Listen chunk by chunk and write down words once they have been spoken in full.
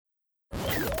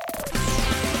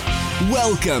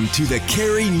Welcome to the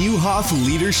Carey Nieuwhof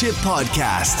Leadership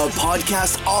Podcast, a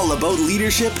podcast all about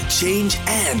leadership, change,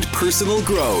 and personal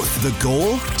growth. The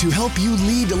goal? To help you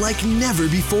lead like never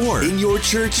before in your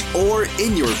church or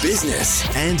in your business.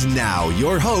 And now,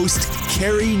 your host,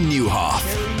 Carey Nieuwhof.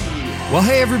 Well,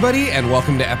 hey, everybody, and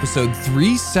welcome to episode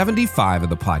 375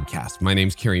 of the podcast. My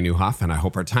name's Carey Nieuwhof, and I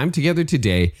hope our time together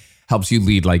today helps you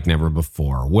lead like never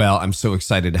before. Well, I'm so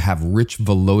excited to have Rich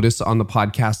Villodas on the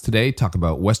podcast today, talk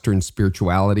about Western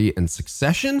spirituality and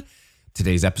succession.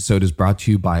 Today's episode is brought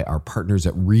to you by our partners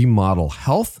at Remodel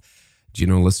Health. Do you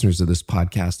know listeners of this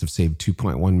podcast have saved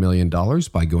 $2.1 million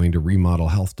by going to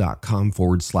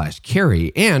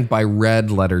remodelhealth.com/Carey and by Red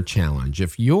Letter Challenge.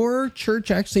 If your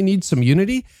church actually needs some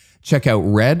unity, check out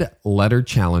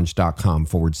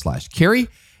redletterchallenge.com/Carey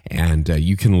and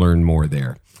you can learn more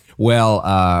there.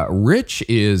 Well, Rich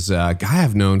is a guy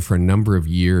I've known for a number of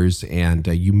years, and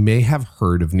you may have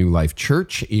heard of New Life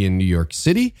Church in New York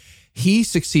City. He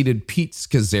succeeded Pete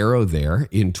Scazzaro there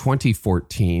in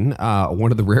 2014, one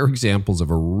of the rare examples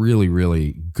of a really,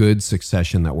 really good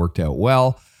succession that worked out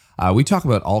well. We talk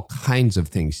about all kinds of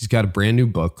things. He's got a brand new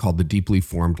book called The Deeply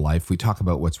Formed Life. We talk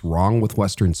about what's wrong with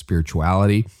Western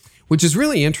spirituality, which is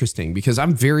really interesting because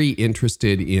I'm very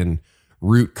interested in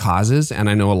root causes.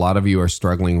 And I know a lot of you are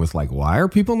struggling with like, why are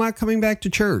people not coming back to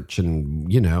church?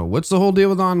 And, you know, what's the whole deal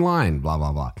with online, blah,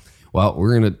 blah, blah. Well,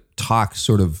 we're going to talk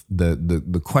sort of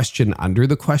the question under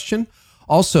the question.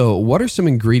 Also, what are some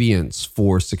ingredients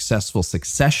for successful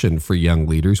succession for young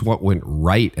leaders? What went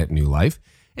right at New Life?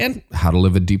 And how to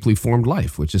live a deeply formed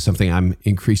life, which is something I'm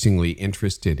increasingly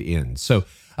interested in. So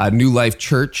New Life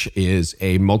Church is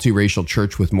a multiracial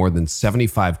church with more than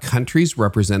 75 countries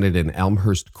represented in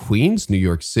Elmhurst, Queens, New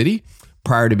York City.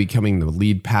 Prior to becoming the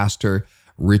lead pastor,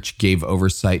 Rich gave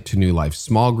oversight to New Life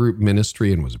small group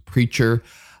ministry and was a preacher.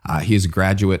 He is a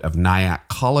graduate of Nyack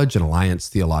College and Alliance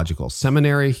Theological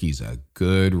Seminary. He's a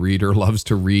good reader, loves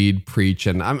to read, preach,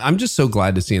 and I'm just so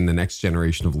glad to see in the next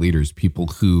generation of leaders people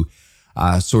who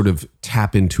sort of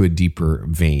tap into a deeper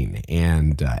vein.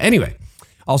 And anyway,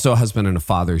 also a husband and a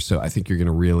father, so I think you're going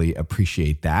to really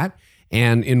appreciate that.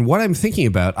 And in what I'm thinking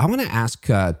about, I want to ask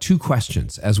two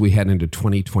questions as we head into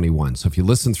 2021. So if you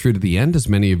listen through to the end, as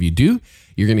many of you do,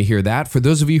 you're going to hear that. For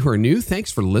those of you who are new,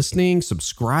 thanks for listening,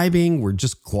 subscribing. We're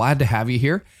just glad to have you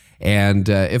here. And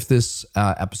if this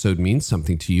episode means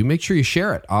something to you, make sure you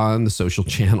share it on the social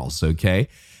channels, okay?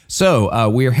 So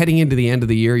we are heading into the end of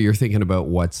the year. You're thinking about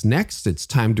what's next. It's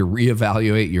time to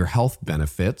reevaluate your health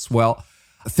benefits. Well,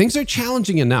 things are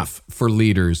challenging enough for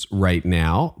leaders right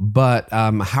now, but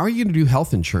how are you going to do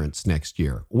health insurance next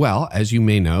year? Well, as you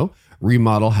may know,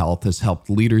 Remodel Health has helped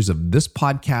leaders of this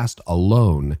podcast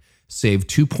alone save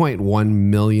 $2.1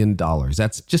 million.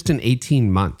 That's just in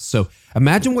 18 months. So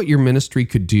imagine what your ministry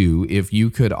could do if you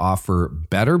could offer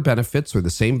better benefits or the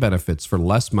same benefits for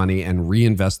less money and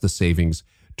reinvest the savings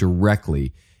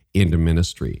directly into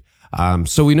ministry.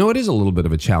 So we know it is a little bit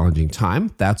of a challenging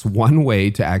time. That's one way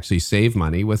to actually save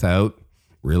money without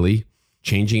really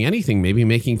changing anything, maybe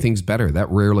making things better. That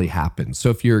rarely happens.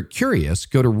 So if you're curious,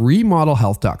 go to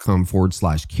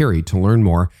remodelhealth.com/Carey to learn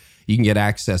more. You can get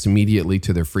access immediately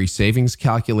to their free savings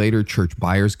calculator, church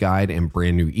buyer's guide, and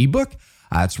brand new ebook.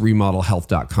 It's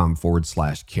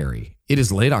remodelhealth.com/Carey. It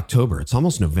is late October. It's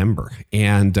almost November,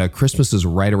 and Christmas is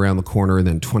right around the corner. And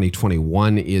then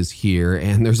 2021 is here,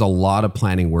 and there's a lot of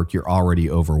planning work. You're already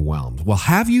overwhelmed. Well,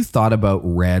 have you thought about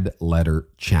Red Letter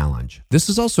Challenge? This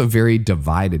is also a very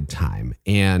divided time,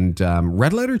 and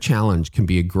Red Letter Challenge can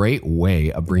be a great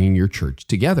way of bringing your church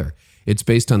together. It's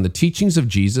based on the teachings of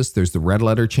Jesus. There's the Red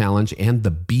Letter Challenge and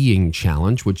the Being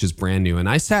Challenge, which is brand new. And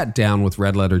I sat down with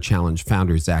Red Letter Challenge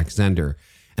founder Zach Zender,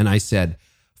 and I said,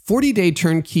 40-day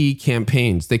turnkey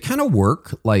campaigns, they kind of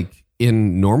work like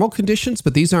in normal conditions,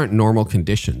 but these aren't normal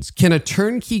conditions. Can a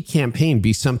turnkey campaign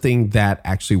be something that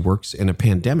actually works in a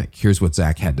pandemic? Here's what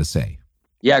Zach had to say.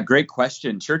 Yeah, great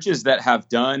question. Churches that have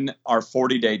done our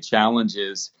 40-day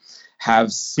challenges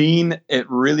have seen it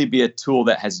really be a tool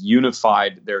that has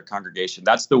unified their congregation.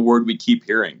 That's the word we keep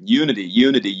hearing, unity,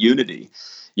 unity, unity.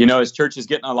 You know, as church is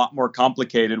getting a lot more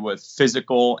complicated with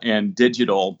physical and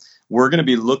digital, we're going to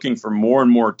be looking for more and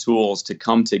more tools to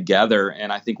come together.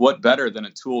 And I think what better than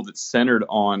a tool that's centered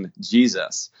on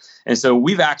Jesus? And so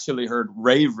we've actually heard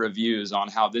rave reviews on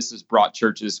how this has brought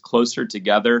churches closer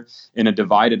together in a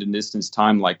divided and distanced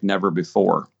time like never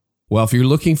before. Well, if you're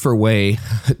looking for a way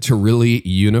to really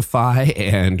unify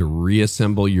and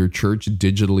reassemble your church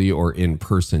digitally or in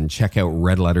person, check out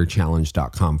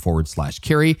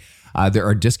redletterchallenge.com/Carey. There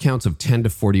are discounts of 10 to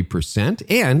 40%.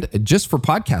 And just for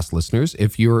podcast listeners,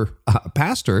 if you're a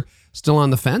pastor, still on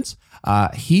the fence,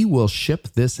 he will ship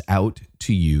this out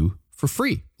to you for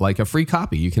free, like a free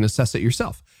copy. You can assess it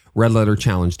yourself.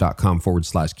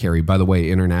 redletterchallenge.com/Carey. By the way,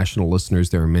 international listeners,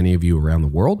 there are many of you around the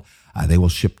world. They will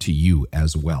ship to you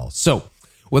as well. So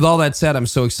with all that said, I'm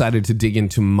so excited to dig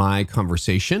into my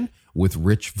conversation with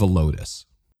Rich Villodas.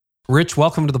 Rich,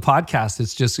 welcome to the podcast.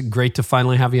 It's just great to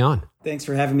finally have you on. Thanks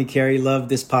for having me, Carey. Love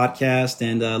this podcast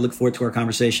and look forward to our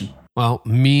conversation. Well,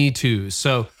 me too.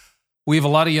 So we have a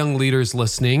lot of young leaders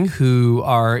listening who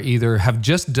are either have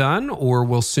just done or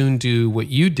will soon do what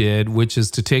you did, which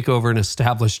is to take over an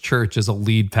established church as a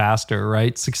lead pastor,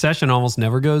 right? Succession almost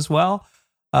never goes well.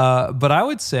 But I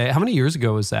would say, how many years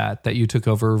ago was that you took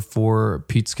over for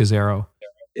Pete Scazzaro?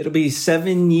 It'll be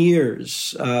 7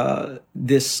 years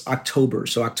this October.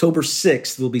 So October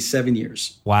 6th will be 7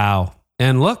 years. Wow.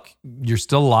 And look, you're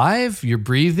still alive, you're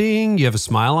breathing, you have a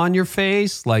smile on your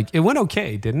face. Like, it went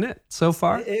okay, didn't it, so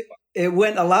far? It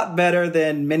went a lot better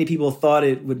than many people thought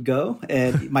it would go,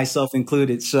 and myself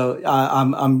included. So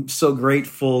I'm so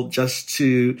grateful just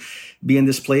to be in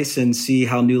this place and see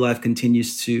how New Life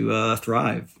continues to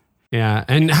thrive. Yeah.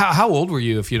 And how old were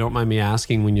you, if you don't mind me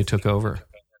asking, when you took over?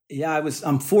 Yeah,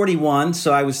 I'm 41,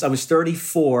 so I was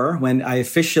 34 when I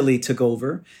officially took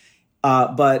over.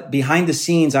 But behind the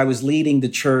scenes, I was leading the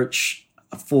church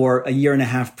for a year and a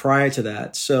half prior to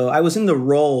that. So I was in the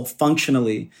role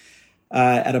functionally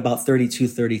at about 32,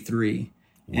 33,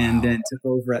 wow. And then took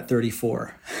over at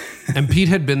 34. And Pete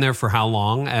had been there for how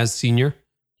long as senior?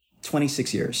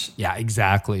 26 years. Yeah,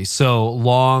 exactly. So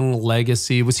long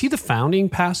legacy. Was he the founding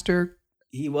pastor?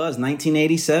 He was.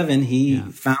 1987. He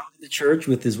founded the church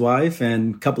with his wife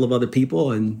and a couple of other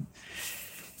people, and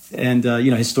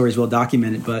his story is well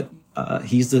documented. But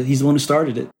he's the one who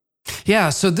started it. Yeah.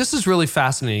 So this is really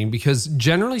fascinating because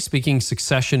generally speaking,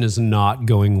 succession is not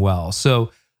going well.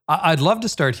 So I'd love to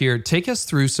start here. Take us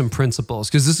through some principles,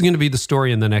 because this is going to be the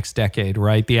story in the next decade,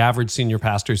 right? The average senior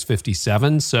pastor is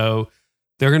 57. So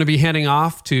they're going to be handing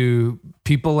off to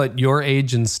people at your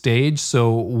age and stage.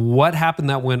 So what happened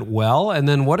that went well? And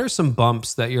then what are some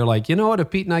bumps that you're like, you know what, if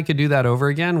Pete and I could do that over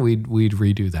again, we'd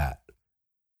redo that?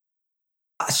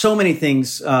 So many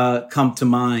things come to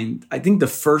mind. I think the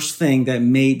first thing that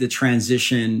made the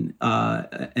transition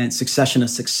and succession a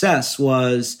success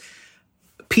was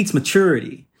Pete's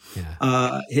maturity.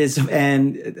 Yeah.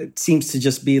 And it seems to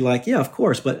just be like, yeah, of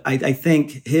course. But I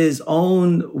think his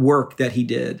own work that he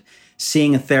did,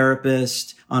 seeing a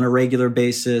therapist on a regular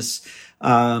basis,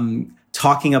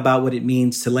 talking about what it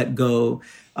means to let go,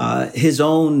 his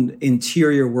own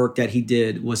interior work that he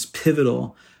did was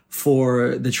pivotal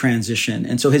for the transition.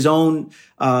 And so his own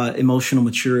emotional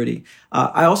maturity.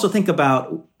 I also think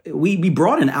about, we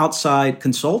brought in outside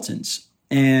consultants,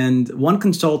 and one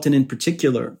consultant in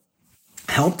particular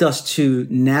helped us to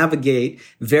navigate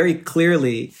very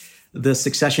clearly the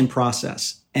succession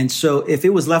process. And so if it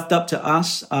was left up to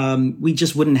us, we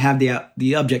just wouldn't have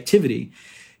the objectivity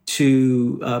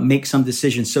to make some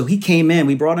decisions. So he came in,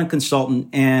 we brought in a consultant,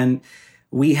 and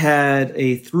we had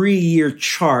a 3-year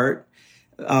chart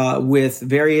with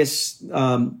various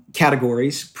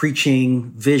categories: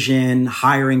 preaching, vision,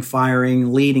 hiring,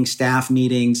 firing, leading staff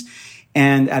meetings,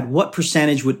 and at what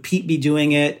percentage would Pete be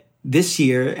doing it this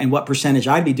year and what percentage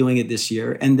I'd be doing it this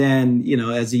year. And then,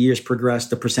 as the years progressed,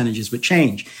 the percentages would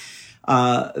change.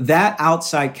 That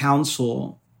outside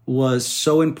counsel was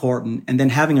so important. And then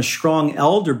having a strong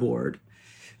elder board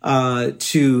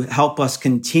to help us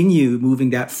continue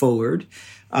moving that forward,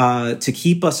 to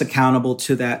keep us accountable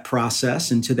to that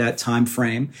process and to that time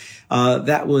frame,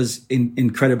 that was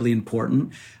incredibly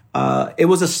important. It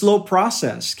was a slow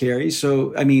process, Carey.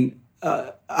 So,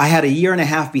 I had a year and a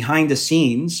half behind the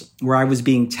scenes where I was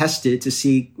being tested to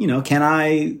see, can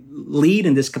I lead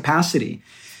in this capacity?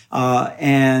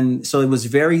 And so it was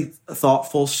very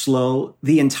thoughtful, slow.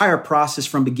 The entire process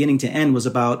from beginning to end was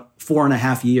about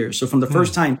 4.5 years. So from the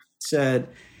first time I said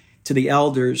to the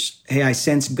elders, hey, I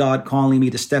sense God calling me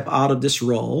to step out of this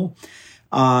role.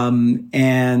 And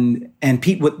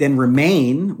Pete would then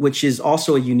remain, which is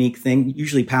also a unique thing.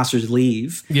 Usually pastors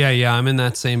leave. Yeah. I'm in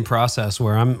that same process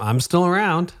where I'm still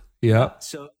around. Yeah.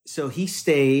 So he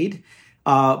stayed,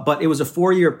 but it was a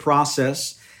 4-year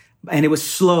process, and it was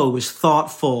slow, it was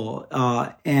thoughtful.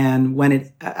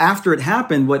 And after it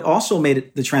happened, what also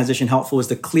made the transition helpful was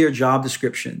the clear job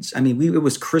descriptions. It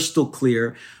was crystal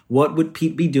clear. What would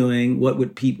Pete be doing? What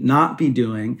would Pete not be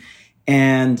doing?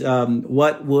 And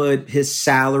what would his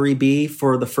salary be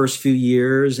for the first few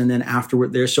years, and then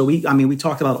afterward there. So we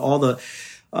talked about all the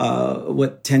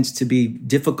what tends to be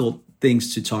difficult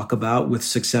things to talk about with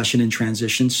succession and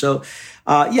transition. So,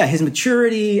 his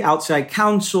maturity, outside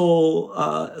counsel,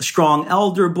 a strong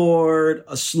elder board,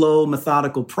 a slow,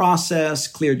 methodical process,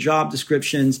 clear job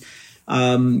descriptions.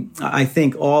 I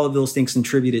think all of those things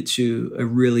contributed to a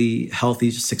really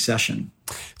healthy succession.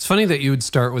 It's funny that you would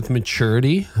start with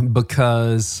maturity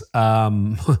because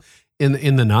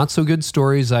in the not so good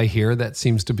stories I hear, that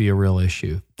seems to be a real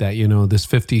issue. That, this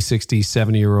 50, 60,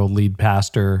 70-year-old lead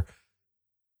pastor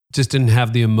just didn't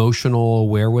have the emotional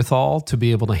wherewithal to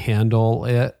be able to handle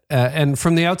it. And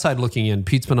from the outside looking in,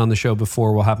 Pete's been on the show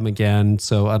before. We'll have him again.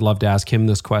 So I'd love to ask him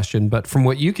this question. But from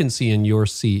what you can see in your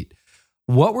seat,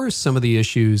 what were some of the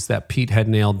issues that Pete had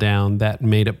nailed down that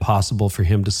made it possible for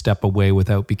him to step away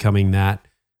without becoming that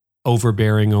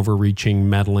overbearing, overreaching,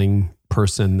 meddling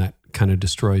person that kind of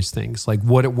destroys things? Like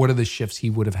what are the shifts he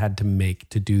would have had to make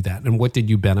to do that? And what did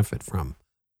you benefit from?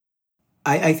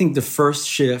 I think the first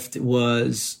shift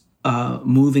was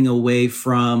moving away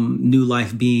from New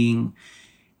Life being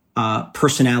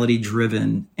personality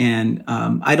driven. And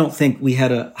I don't think we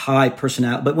had a high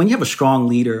personality, but when you have a strong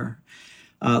leader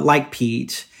like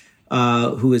Pete,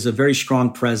 who is a very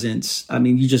strong presence, I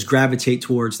mean, you just gravitate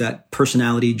towards that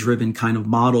personality driven kind of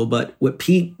model. But what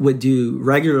Pete would do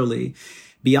regularly,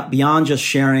 beyond just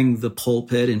sharing the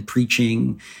pulpit and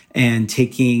preaching and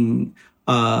taking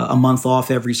a month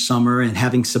off every summer and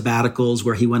having sabbaticals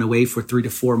where he went away for 3 to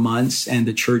 4 months and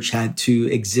the church had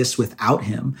to exist without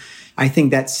him. I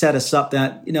think that set us up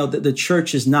that, the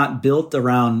church is not built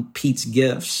around Pete's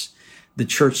gifts. The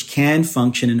church can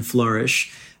function and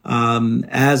flourish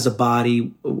as a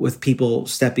body with people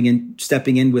stepping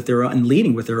in with their own and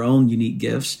leading with their own unique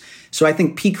gifts. So I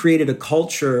think Pete created a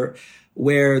culture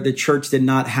where the church did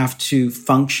not have to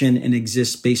function and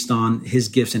exist based on his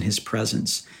gifts and his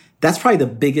presence. That's probably the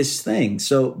biggest thing.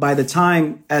 So by the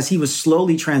time, as he was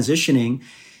slowly transitioning,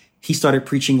 he started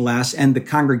preaching less and the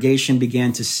congregation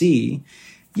began to see,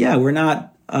 we're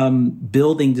not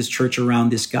building this church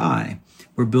around this guy.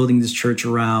 We're building this church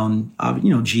around,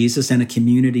 Jesus and a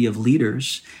community of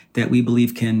leaders that we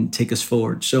believe can take us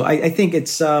forward. So I think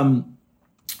it's, and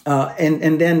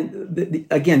then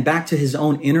again, back to his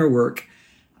own inner work,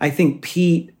 I think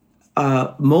Pete,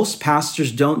 most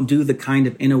pastors don't do the kind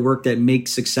of inner work that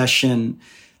makes succession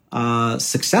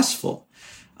successful.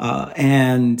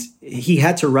 And he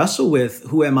had to wrestle with,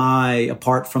 who am I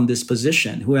apart from this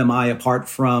position? Who am I apart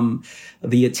from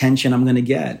the attention I'm going to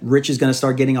get? Rich is going to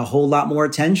start getting a whole lot more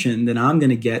attention than I'm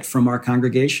going to get from our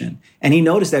congregation. And he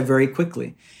noticed that very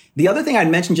quickly. The other thing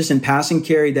I'd mention just in passing,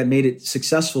 Carey, that made it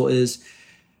successful is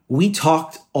we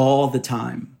talked all the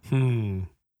time.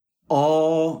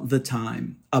 All the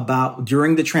time about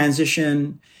during the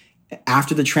transition,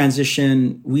 after the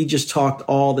transition, we just talked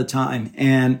all the time.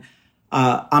 And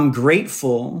I'm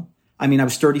grateful. I mean, I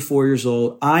was 34 years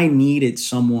old. I needed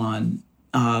someone.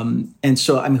 And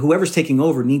so, I mean, whoever's taking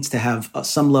over needs to have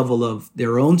some level of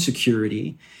their own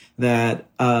security that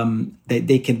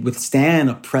they can withstand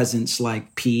a presence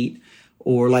like Pete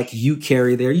or like you,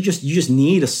 Carey, there. You just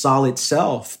need a solid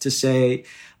self to say,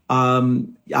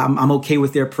 I'm okay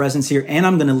with their presence here, and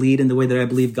I'm going to lead in the way that I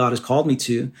believe God has called me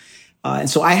to. And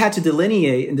so I had to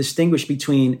delineate and distinguish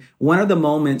between when are the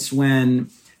moments when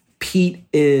Pete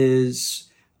is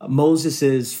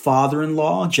Moses's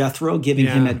father-in-law, Jethro, giving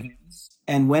him advice,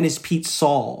 and when is Pete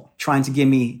Saul trying to give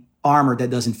me armor that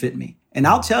doesn't fit me? And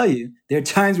I'll tell you, there are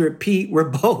times where Pete, we're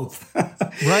both.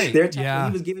 Right. There are times where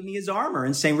he was giving me his armor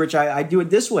and saying, Rich, I do it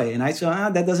this way. And I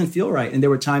said, that doesn't feel right. And there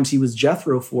were times he was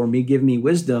Jethro for me, giving me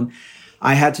wisdom.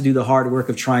 I had to do the hard work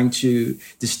of trying to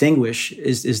distinguish,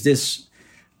 is this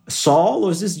Saul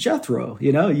or is this Jethro?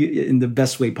 In the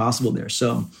best way possible there.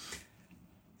 So,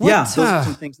 those are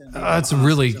some things that that's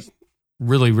really,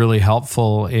 really, really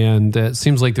helpful. And it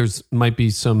seems like might be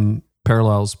some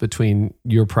parallels between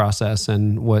your process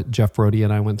and what Jeff Brody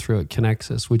and I went through at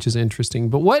Connexus, which is interesting.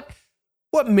 But what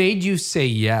made you say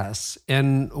yes?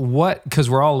 And because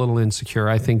we're all a little insecure,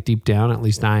 I think deep down, at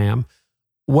least I am,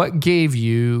 what gave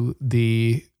you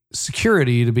the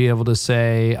security to be able to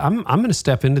say, I'm going to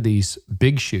step into these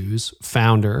big shoes,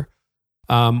 founder,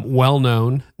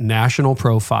 well-known, national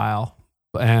profile,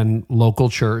 and local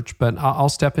church, but I'll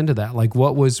step into that. Like,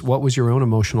 what was your own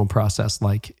emotional process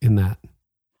like in that?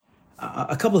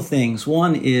 A couple of things.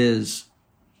 One is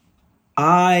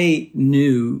I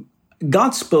knew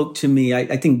God spoke to me,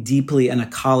 I think, deeply in a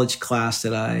college class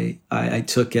that I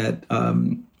took at,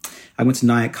 I went to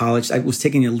Nyack College. I was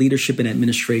taking a leadership and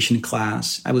administration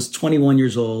class. I was 21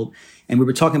 years old, and we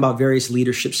were talking about various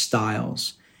leadership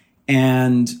styles.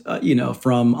 And,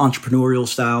 from entrepreneurial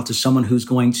style to someone who's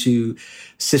going to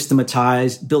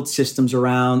systematize, build systems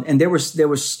around. And there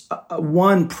was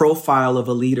one profile of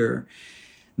a leader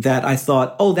that I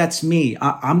thought, oh, that's me.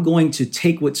 I'm going to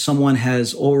take what someone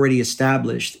has already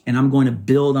established and I'm going to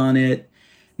build on it,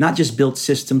 not just build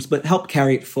systems, but help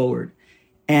carry it forward.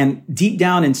 And deep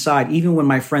down inside, even when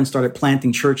my friends started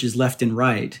planting churches left and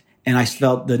right, and I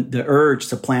felt the urge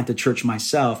to plant a church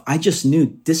myself, I just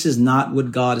knew this is not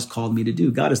what God has called me to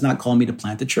do. God has not called me to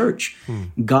plant a church.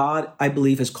 God, I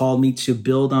believe, has called me to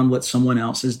build on what someone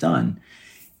else has done.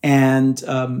 And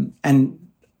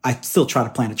I still try to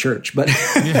plant a church, but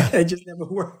it just never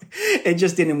worked. It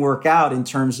just didn't work out in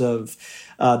terms of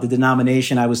the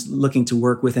denomination I was looking to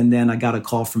work with. And then I got a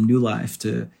call from New Life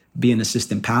to be an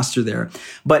assistant pastor there.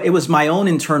 But it was my own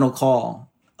internal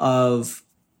call of,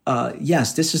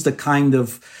 yes, this is the kind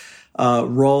of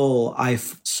role I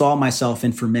saw myself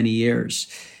in for many years.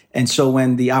 And so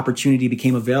when the opportunity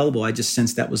became available, I just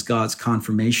sensed that was God's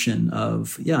confirmation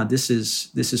of, this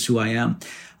is who I am.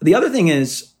 The other thing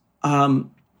is,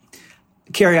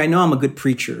 Carey, I know I'm a good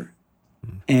preacher.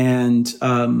 And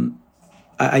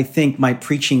I think my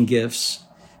preaching gifts,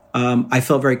 I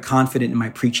felt very confident in my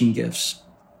preaching gifts.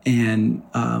 And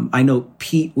I know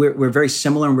Pete, we're very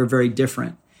similar and we're very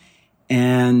different.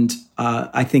 And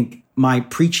I think my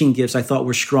preaching gifts, I thought,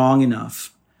 were strong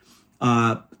enough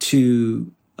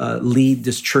to lead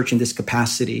this church in this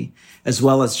capacity, as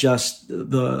well as just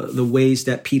the ways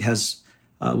that Pete was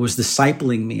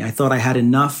discipling me. I thought I had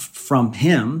enough from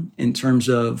him in terms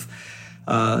of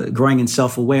growing in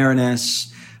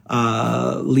self-awareness,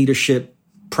 leadership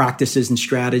practices and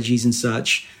strategies and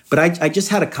such. But I just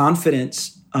had a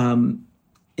confidence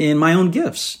in my own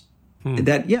gifts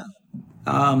that,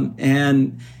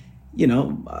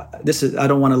 this is, I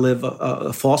don't want to live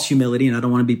a false humility and I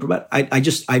don't want to be, but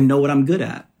I know what I'm good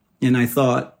at. And I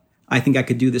thought, I think I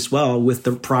could do this well with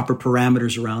the proper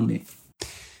parameters around me.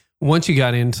 Once you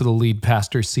got into the lead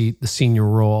pastor seat, the senior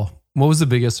role, what was the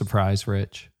biggest surprise,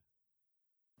 Rich?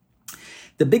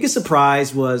 The biggest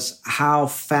surprise was how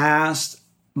fast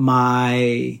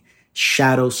my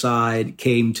shadow side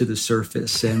came to the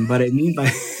surface. And what I mean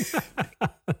by,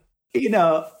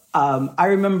 I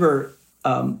remember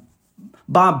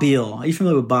Bob Beal. Are you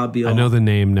familiar with Bob Beal? I know the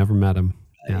name, never met him.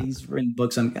 Yeah. He's written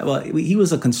books on, he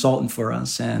was a consultant for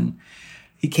us. And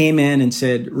he came in and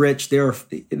said, Rich, there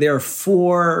are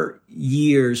 4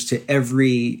 years to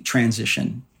every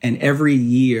transition, and every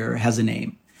year has a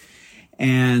name.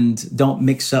 And don't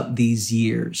mix up these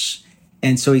years.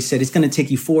 And so he said, it's going to take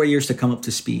you 4 years to come up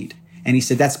to speed. And he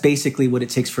said, that's basically what it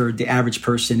takes for the average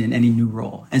person in any new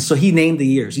role. And so he named the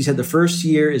years. He said, the first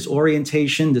year is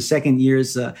orientation. The second year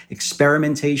is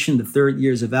experimentation. The third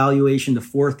year is evaluation. The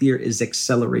fourth year is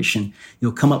acceleration.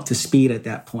 You'll come up to speed at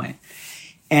that point.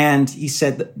 And he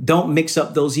said, don't mix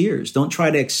up those years. Don't try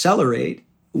to accelerate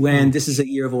when this is a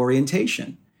year of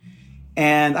orientation.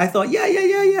 And I thought,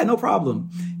 yeah, no problem.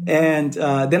 And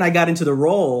then I got into the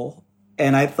role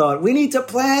and I thought, we need to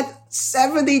plant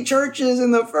 70 churches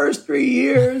in the first 3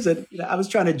 years. And I was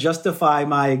trying to justify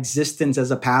my existence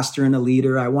as a pastor and a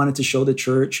leader. I wanted to show the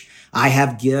church I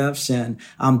have gifts and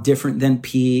I'm different than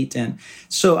Pete. And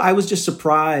so I was just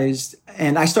surprised.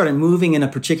 And I started moving in a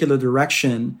particular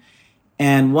direction.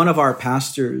 And one of our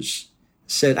pastors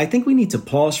said, I think we need to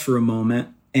pause for a moment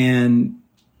and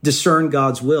discern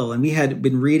God's will. And we had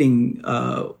been reading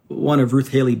one of Ruth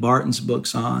Haley Barton's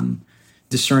books on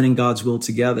discerning God's will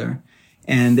together.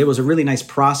 And there was a really nice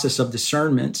process of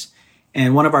discernment.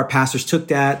 And one of our pastors took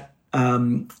that,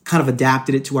 kind of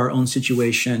adapted it to our own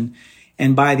situation.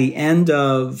 And by the end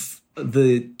of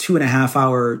the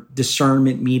 2.5-hour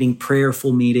discernment meeting,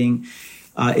 prayerful meeting,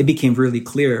 it became really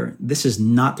clear, this is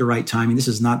not the right timing. This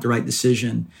is not the right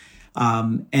decision.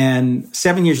 And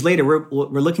 7 years later,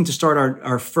 we're looking to start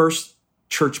our first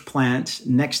church plant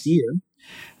next year.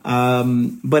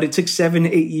 But it took 7 to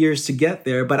 8 years to get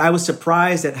there. But I was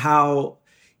surprised at how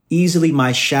easily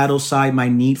my shadow side, my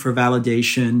need for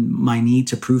validation, my need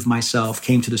to prove myself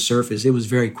came to the surface. It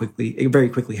very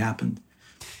quickly happened.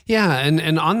 Yeah.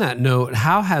 And on that note,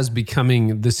 how has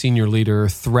becoming the senior leader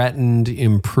threatened,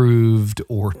 improved,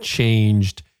 or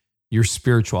changed your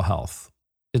spiritual health?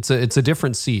 It's a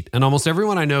different seat. And almost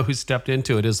everyone I know who stepped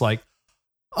into it is like,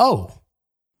 oh,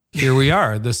 here we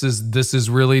are. This is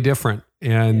really different.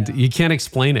 And you can't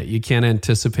explain it. You can't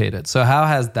anticipate it. So how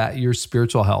has your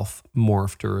spiritual health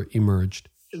morphed or emerged?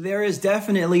 There is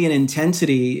definitely an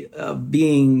intensity of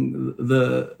being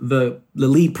the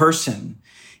lead person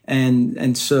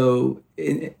And so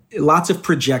lots of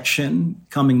projection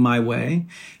coming my way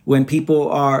when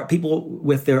people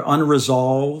with their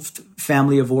unresolved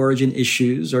family of origin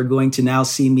issues are going to now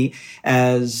see me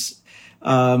as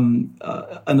an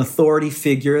authority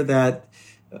figure that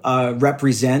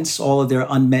represents all of their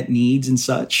unmet needs and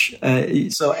such.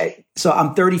 So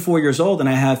I'm 34 years old and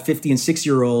I have 50 and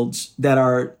 6-year-olds that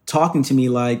are talking to me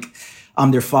like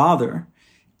I'm their father,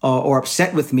 or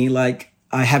upset with me like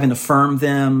I haven't affirmed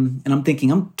them. And I'm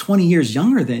thinking, I'm 20 years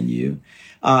younger than you.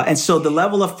 And so the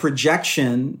level of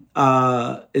projection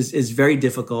is very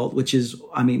difficult, which is,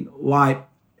 why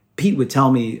Pete would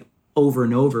tell me over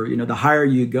and over, the higher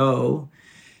you go,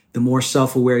 the more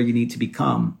self-aware you need to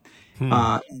become.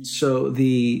 And so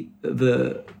the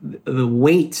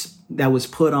weight that was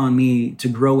put on me to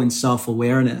grow in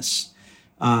self-awareness,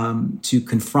 to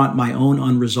confront my own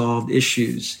unresolved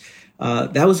issues,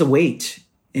 that was a weight,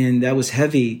 and that was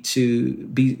heavy to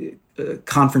be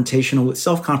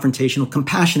self-confrontational,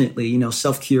 compassionately,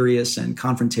 self-curious and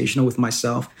confrontational with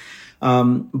myself.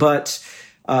 But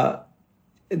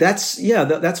that's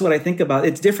what I think about.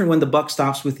 It's different when the buck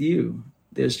stops with you.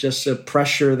 There's just a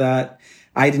pressure that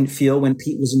I didn't feel when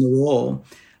Pete was in the role.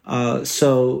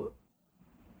 So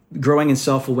growing in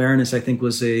self-awareness, I think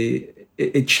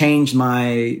it changed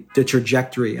the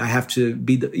trajectory. I have to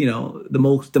be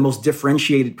the most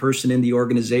differentiated person in the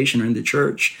organization or in the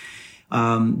church,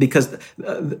 because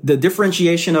the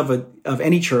differentiation of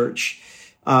any church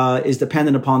is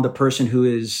dependent upon the person who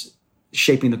is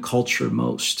shaping the culture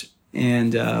most.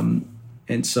 And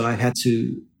so I had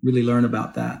to really learn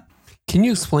about that. Can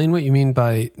you explain what you mean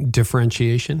by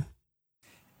differentiation?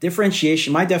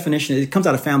 Differentiation, my definition, it comes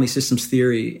out of family systems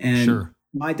theory. And Sure.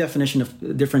 My definition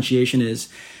of differentiation is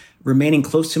remaining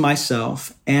close to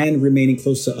myself and remaining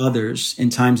close to others in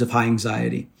times of high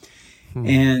anxiety.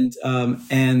 And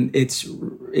it's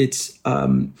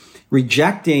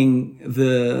rejecting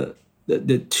the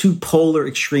two polar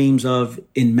extremes of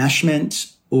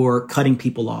enmeshment or cutting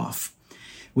people off,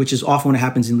 which is often what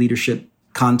happens in leadership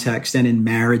context and in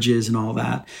marriages and all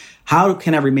that. How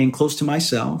can I remain close to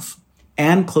myself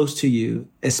and close to you,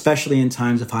 especially in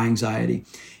times of high anxiety?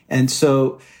 And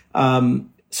so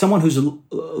someone who's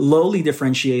lowly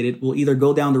differentiated will either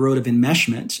go down the road of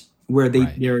enmeshment, where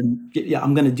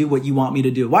I'm going to do what you want me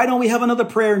to do. Why don't we have another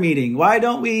prayer meeting? Why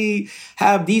don't we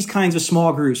have these kinds of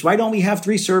small groups? Why don't we have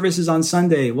 3 services on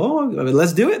Sunday? Well,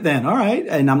 let's do it then. All right.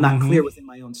 And I'm not clear within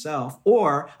my own self.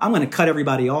 Or I'm going to cut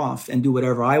everybody off and do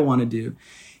whatever I want to do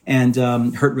and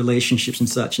hurt relationships and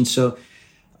such. And so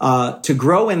to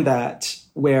grow in that,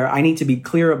 where I need to be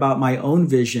clear about my own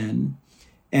vision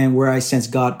and where I sense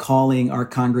God calling our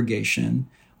congregation,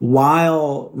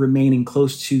 while remaining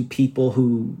close to people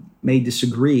who may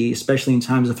disagree, especially in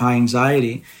times of high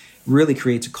anxiety, really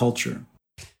creates a culture.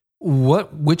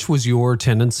 Which was your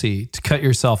tendency, to cut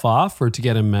yourself off or to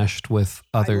get enmeshed with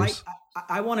others?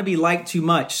 I want to be liked too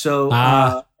much. So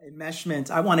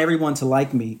enmeshment, I want everyone to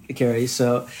like me, Carey.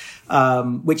 So,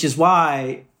 which is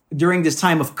why during this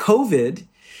time of COVID,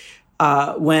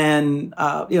 when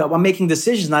I'm making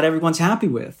decisions not everyone's happy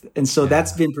with. And so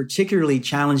that's been particularly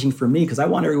challenging for me because I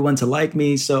want everyone to like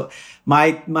me. So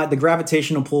the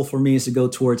gravitational pull for me is to go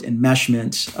towards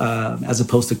enmeshment as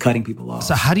opposed to cutting people off.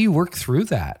 So how do you work through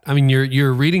that? I mean,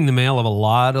 you're reading the mail of a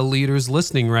lot of leaders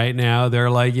listening right now.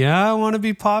 They're like, I want to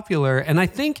be popular. And I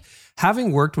think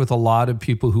having worked with a lot of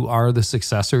people who are the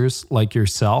successors like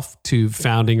yourself to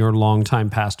founding or longtime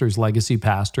pastors, legacy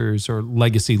pastors, or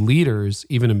legacy leaders,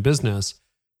 even in business,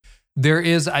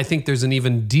 I think there's an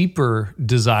even deeper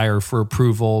desire for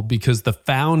approval because the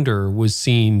founder was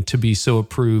seen to be so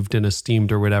approved and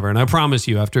esteemed or whatever. And I promise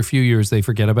you, after a few years, they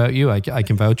forget about you. I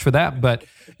can vouch for that. But,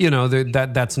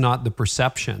 that's not the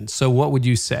perception. So what would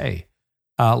you say?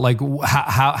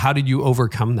 How did you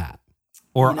overcome that?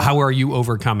 Or how are you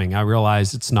overcoming? I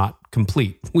realize it's not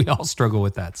complete. We all struggle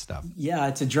with that stuff. Yeah,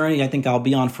 it's a journey I think I'll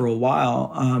be on for a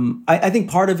while. I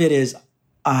think part of it is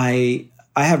I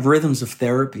have rhythms of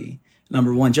therapy,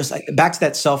 number one, just back to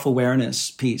that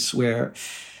self-awareness piece where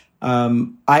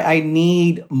I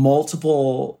need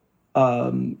multiple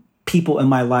people in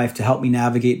my life to help me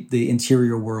navigate the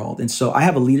interior world. And so I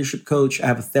have a leadership coach, I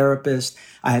have a therapist,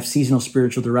 I have seasonal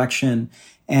spiritual direction.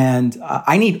 And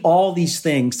I need all these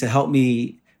things to help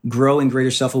me grow in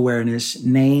greater self-awareness,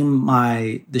 name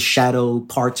the shadow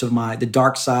parts of the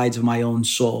dark sides of my own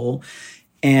soul.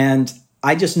 And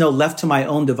I just know, left to my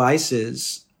own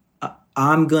devices,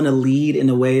 I'm going to lead in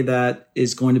a way that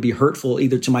is going to be hurtful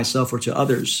either to myself or to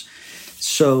others.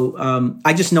 So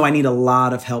I just know I need a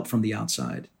lot of help from the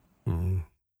outside.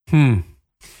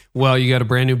 Well, you got a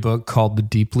brand new book called The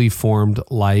Deeply Formed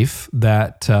Life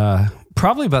that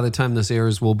probably by the time this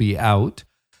airs will be out.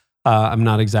 I'm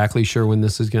not exactly sure when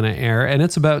this is going to air, and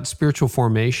it's about spiritual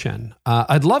formation.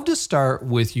 I'd love to start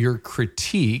with your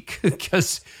critique,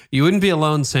 because you wouldn't be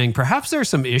alone saying perhaps there are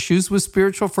some issues with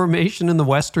spiritual formation in the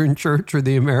Western church or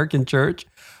the American church,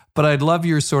 but I'd love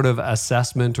your sort of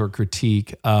assessment or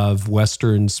critique of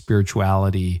Western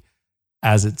spirituality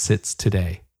as it sits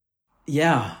today.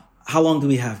 Yeah. How long do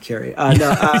we have, Carey?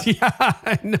 Yeah,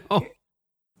 I know.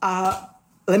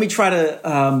 Let me try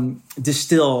to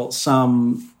distill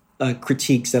some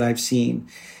critiques that I've seen.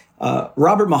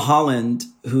 Robert Mulholland,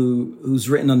 who's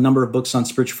written a number of books on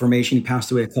spiritual formation, he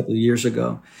passed away a couple of years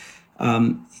ago.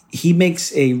 He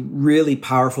makes a really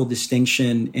powerful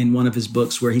distinction in one of his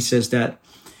books where he says that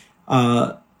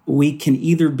we can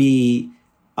either be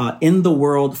in the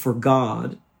world for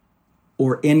God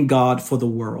or in God for the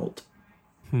world.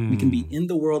 We can be in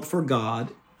the world for God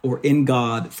or in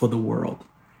God for the world.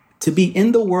 To be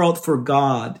in the world for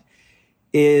God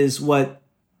is what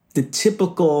the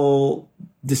typical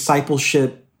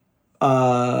discipleship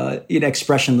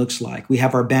expression looks like. We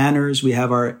have our banners, we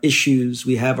have our issues,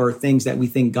 we have our things that we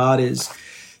think God is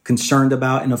concerned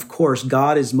about. And of course,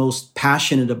 God is most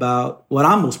passionate about what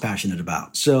I'm most passionate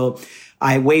about. So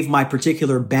I wave my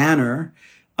particular banner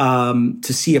to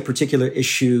see a particular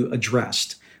issue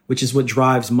addressed, which is what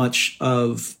drives much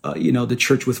of the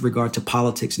church with regard to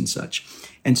politics and such.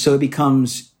 And so it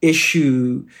becomes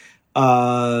issue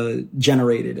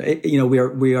generated.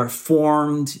 We are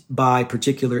formed by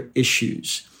particular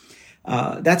issues.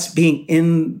 That's being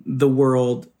in the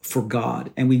world for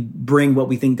God, and we bring what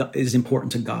we think is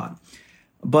important to God.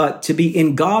 But to be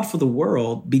in God for the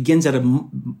world begins at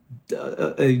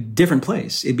a different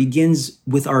place. It begins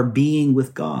with our being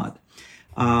with God.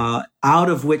 Out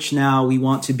of which now we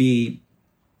want to be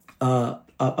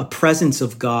a presence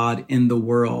of God in the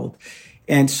world.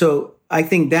 And so I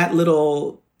think that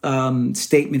little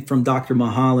statement from Dr.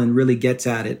 Mulholland really gets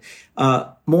at it.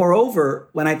 Moreover,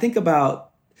 when I think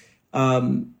about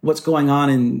what's going on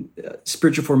in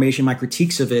spiritual formation, my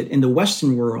critiques of it in the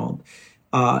Western world,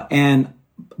 and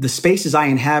the spaces I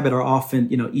inhabit are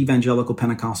often, evangelical,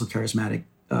 Pentecostal, charismatic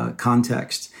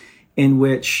context, in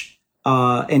which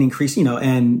and increase,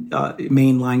 and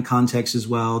mainline context as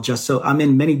well. Just so I'm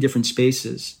in many different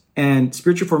spaces, and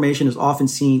spiritual formation is often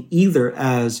seen either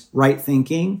as right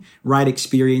thinking, right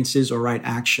experiences, or right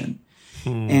action.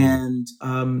 And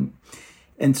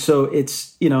so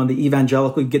it's, in the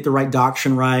evangelical, get the right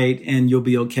doctrine right and you'll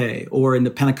be okay. Or in the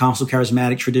Pentecostal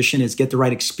charismatic tradition, it's get the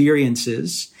right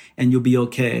experiences and you'll be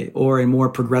okay. Or in more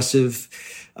progressive,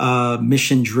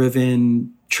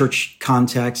 mission-driven church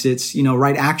context, it's,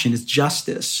 right action, it's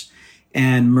justice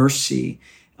and mercy.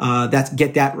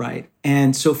 Get that right.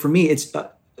 And so for me, it's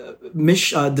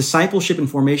discipleship and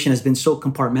formation has been so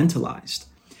compartmentalized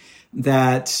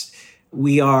that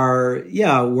we are,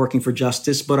 working for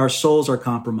justice, but our souls are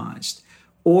compromised.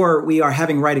 Or we are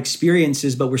having right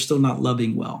experiences, but we're still not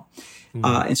loving well.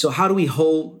 And so how do we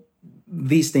hold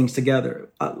these things together?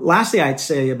 Lastly, I'd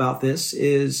say about this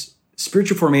is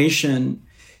spiritual formation,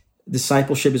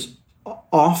 discipleship is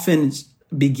often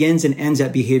begins and ends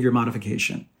at behavior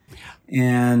modification.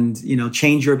 And,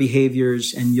 change your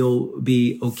behaviors and you'll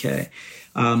be okay.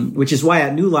 Which is why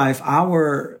at New Life,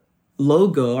 our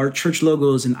church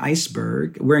logo is an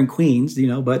iceberg. We're in Queens,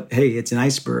 but hey, it's an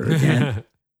iceberg. And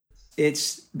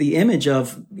it's the image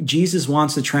of Jesus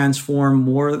wants to transform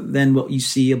more than what you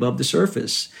see above the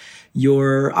surface.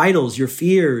 Your idols, your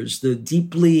fears, the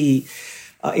deeply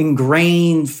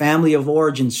ingrained family of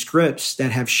origin scripts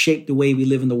that have shaped the way we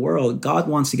live in the world. God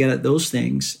wants to get at those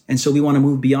things. And so we want to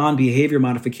move beyond behavior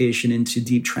modification into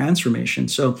deep transformation.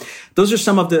 So those are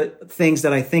some of the things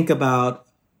that I think about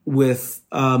with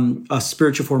a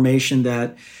spiritual formation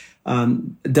that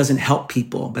doesn't help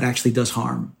people, but actually does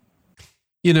harm.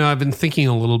 I've been thinking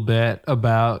a little bit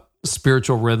about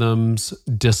spiritual rhythms,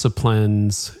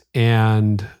 disciplines,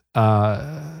 and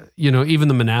even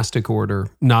the monastic order.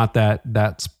 Not that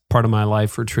that's part of my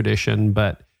life or tradition,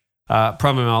 but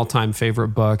probably my all-time favorite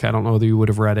book, I don't know whether you would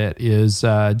have read it, is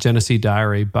Genesee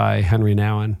Diary by Henry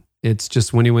Nouwen. It's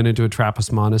just when he went into a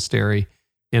Trappist monastery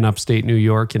in upstate New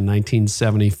York in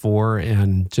 1974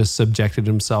 and just subjected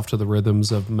himself to the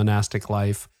rhythms of monastic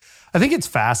life. I think it's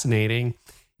fascinating.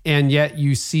 And yet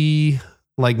you see,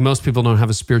 like, most people don't have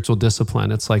a spiritual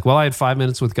discipline. It's like, well, I had 5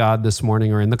 minutes with God this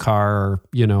morning or in the car, or,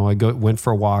 I went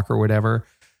for a walk or whatever.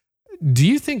 Do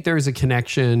you think there's a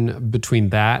connection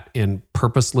between that and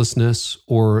purposelessness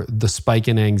or the spike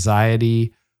in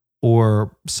anxiety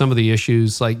or some of the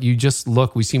issues? Like,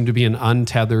 we seem to be an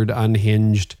untethered,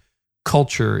 unhinged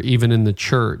culture, even in the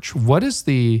church, what is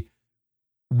the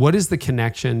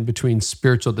connection between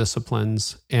spiritual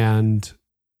disciplines and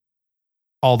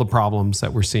all the problems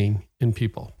that we're seeing in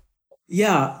people?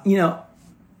 Yeah,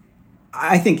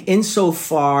 I think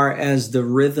insofar as the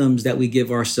rhythms that we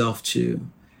give ourselves to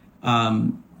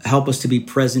help us to be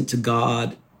present to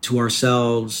God, to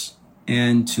ourselves,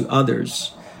 and to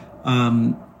others,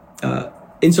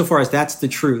 insofar as that's the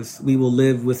truth, we will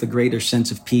live with a greater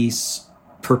sense of peace,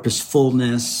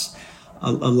 purposefulness,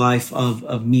 a life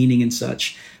of meaning and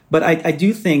such. But I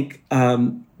do think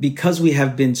because we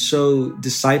have been so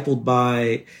discipled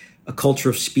by a culture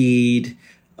of speed,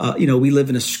 we live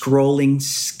in a scrolling,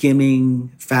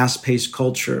 skimming, fast-paced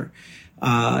culture.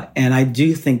 And I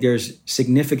do think there's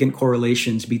significant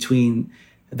correlations between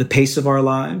the pace of our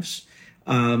lives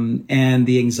and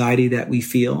the anxiety that we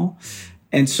feel.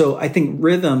 And so I think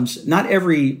rhythms, not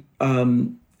every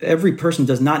person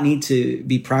does not need to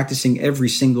be practicing every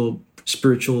single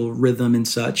spiritual rhythm and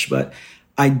such. But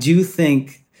I do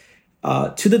think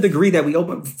to the degree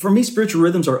that for me, spiritual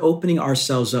rhythms are opening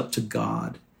ourselves up to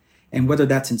God. And whether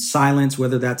that's in silence,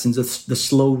 whether that's in the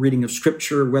slow reading of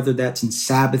scripture, whether that's in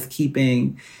Sabbath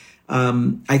keeping,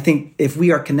 I think if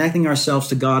we are connecting ourselves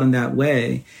to God in that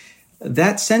way,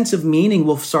 that sense of meaning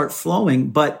will start flowing,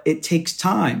 but it takes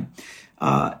time.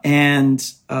 Henry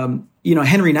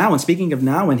Nouwen, speaking of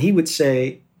Nouwen, he would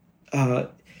say,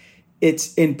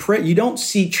 it's in prayer. You don't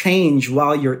see change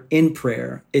while you're in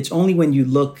prayer. It's only when you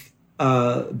look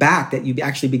back that you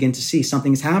actually begin to see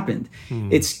something's happened.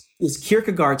 It's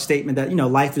Kierkegaard's statement that,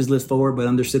 life is lived forward but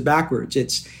understood backwards.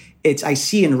 It's I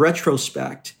see in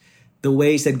retrospect the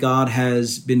ways that God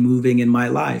has been moving in my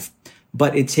life,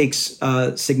 but it takes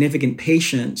significant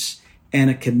patience and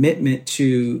a commitment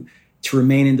to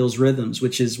remain in those rhythms,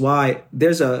 which is why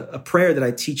there's a prayer that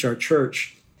I teach our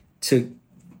church to,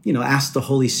 ask the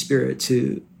Holy Spirit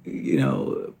to,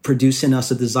 produce in us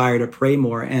a desire to pray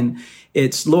more. And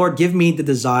it's, Lord, give me the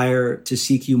desire to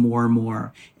seek you more and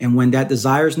more. And when that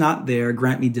desire is not there,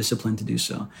 grant me discipline to do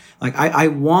so. Like I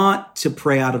want to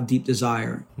pray out of deep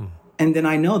desire. And then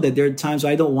I know that there are times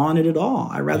I don't want it at all.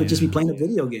 I'd rather just be playing a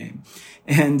video game.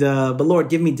 And, but Lord,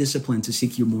 give me discipline to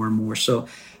seek you more and more. So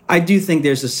I do think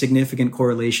there's a significant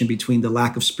correlation between the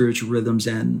lack of spiritual rhythms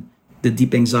and the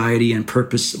deep anxiety and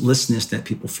purposelessness that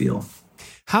people feel.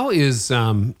 How is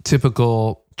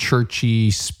typical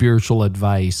churchy spiritual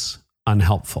advice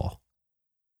unhelpful?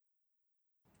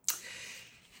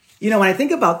 When I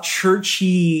think about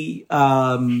churchy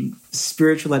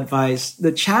spiritual advice,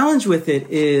 the challenge with it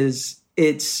is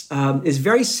it's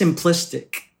very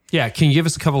simplistic. Yeah, can you give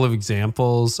us a couple of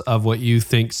examples of what you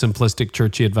think simplistic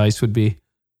churchy advice would be?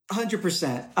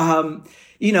 100%.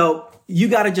 You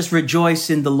got to just rejoice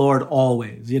in the Lord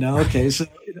always. Okay,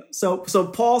 so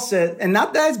Paul said, and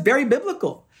not that it's very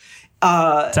biblical.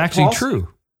 It's actually Paul true.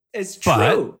 It's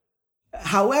true.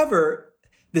 However,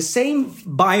 the same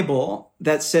Bible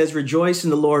that says rejoice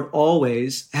in the Lord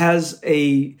always has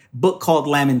a book called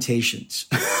Lamentations.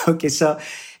 Okay,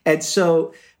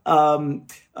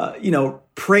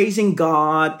 praising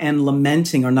God and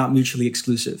lamenting are not mutually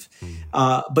exclusive.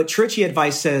 But churchy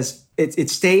advice says it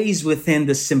stays within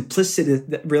the simplicity,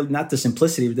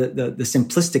 the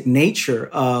simplistic nature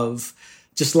of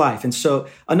just life. And so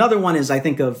another one is, I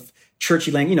think of churchy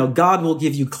language, God will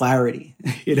give you clarity.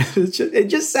 It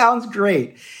just sounds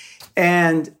great.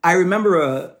 And I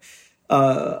remember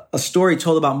a story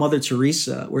told about Mother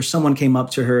Teresa where someone came up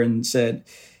to her and said,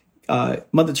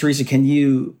 Mother Teresa, can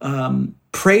you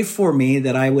pray for me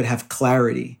that I would have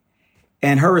clarity?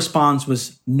 And her response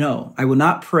was, no, I will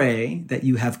not pray that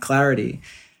you have clarity.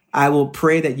 I will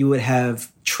pray that you would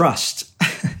have trust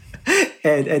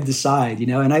and decide,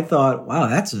 And I thought, wow,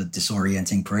 that's a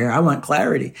disorienting prayer. I want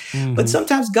clarity. Mm-hmm. But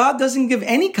sometimes God doesn't give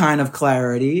any kind of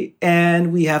clarity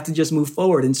and we have to just move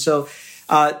forward. And so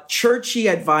churchy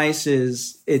advice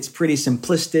it's pretty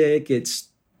simplistic. It's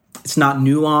not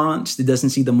nuanced. It doesn't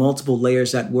see the multiple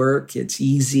layers at work. It's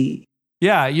easy.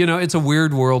 Yeah, it's a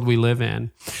weird world we live in.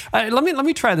 Let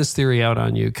me try this theory out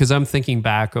on you, because I'm thinking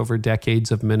back over decades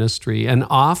of ministry, and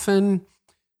often,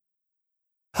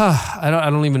 I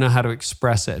don't even know how to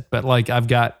express it, but like I've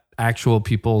got actual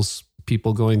people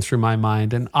going through my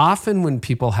mind, and often when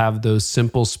people have those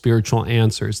simple spiritual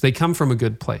answers, they come from a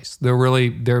good place.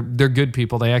 They're good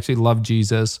people. They actually love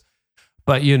Jesus,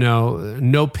 but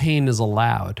no pain is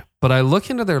allowed. But I look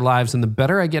into their lives, and the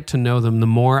better I get to know them, the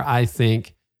more I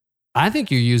think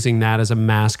you're using that as a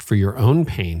mask for your own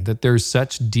pain, that there's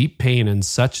such deep pain and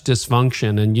such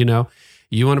dysfunction. And,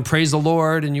 you want to praise the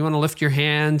Lord and you want to lift your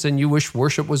hands and you wish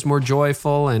worship was more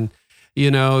joyful. And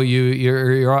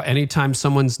you're anytime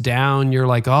someone's down, you're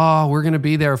like, oh, we're going to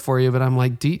be there for you. But I'm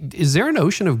like, is there an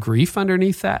ocean of grief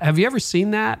underneath that? Have you ever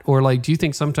seen that? Or like, do you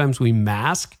think sometimes we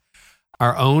mask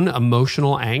our own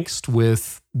emotional angst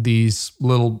with these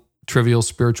little trivial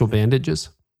spiritual bandages?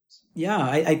 Yeah,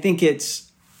 I think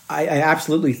I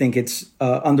absolutely think it's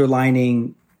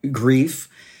underlining grief,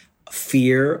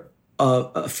 fear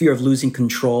of losing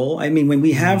control. I mean, when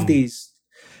we have these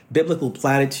biblical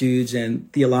platitudes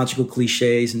and theological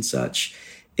cliches and such,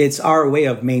 it's our way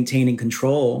of maintaining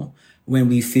control when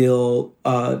we feel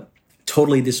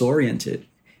totally disoriented.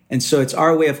 And so it's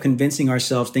our way of convincing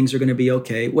ourselves things are going to be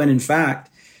okay, when in fact,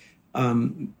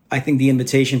 I think the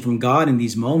invitation from God in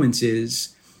these moments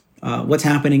is what's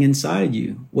happening inside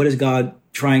you. What is God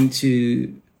trying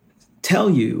to tell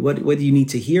you? What do you need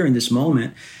to hear in this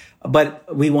moment?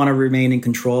 But we want to remain in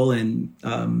control. And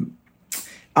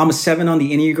I'm a 7 on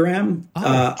the Enneagram.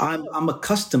 I'm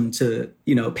accustomed to,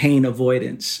 pain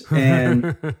avoidance.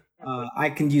 And I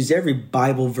can use every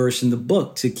Bible verse in the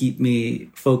book to keep me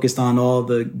focused on all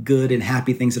the good and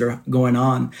happy things that are going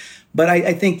on. But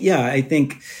I think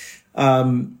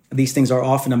these things are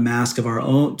often a mask of our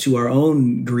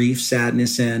own grief,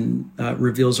 sadness, and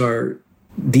reveals our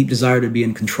deep desire to be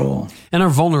in control. And our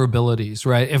vulnerabilities,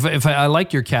 right? If I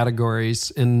like your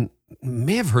categories, and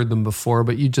may have heard them before,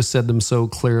 but you just said them so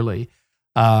clearly.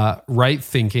 Right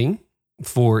thinking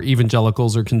for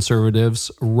evangelicals or conservatives,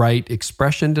 right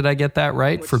expression. Did I get that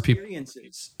right? For people,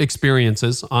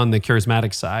 experiences on the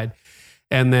charismatic side,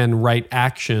 and then right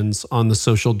actions on the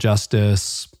social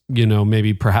justice,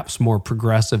 maybe perhaps more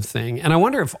progressive thing. And I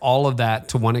wonder if all of that,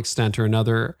 to one extent or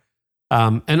another,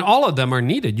 and all of them are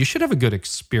needed. You should have a good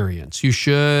experience. You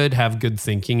should have good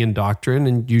thinking and doctrine,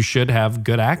 and you should have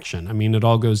good action. I mean, it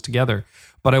all goes together.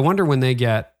 But I wonder when they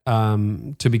get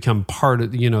to become part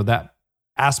of, that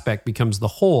aspect becomes the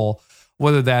whole,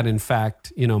 whether that in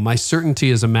fact, my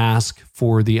certainty is a mask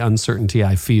for the uncertainty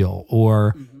I feel,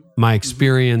 or my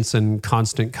experience and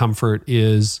constant comfort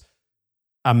is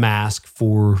a mask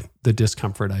for the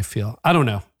discomfort I feel. I don't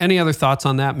know. Any other thoughts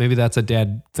on that? Maybe that's a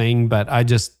dead thing, but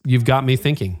you've got me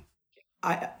thinking.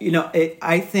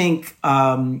 I think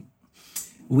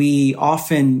we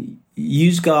often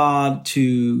use God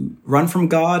to run from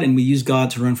God, and we use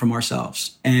God to run from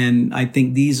ourselves. And I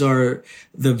think these are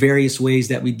the various ways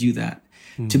that we do that.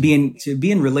 To be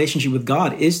in relationship with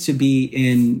God is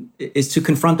to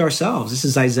confront ourselves. This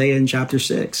is Isaiah in chapter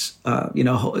 6. The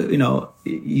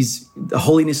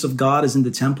holiness of God is in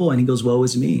the temple, and he goes, woe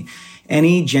is me.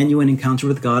 Any genuine encounter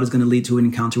with God is going to lead to an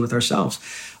encounter with ourselves.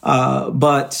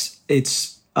 But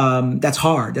that's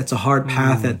hard. That's a hard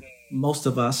path that most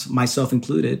of us, myself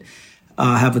included,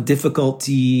 have a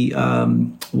difficulty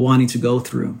wanting to go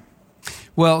through.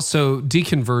 Well, so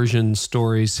deconversion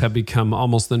stories have become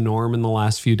almost the norm in the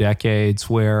last few decades,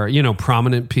 where,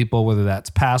 prominent people, whether that's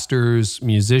pastors,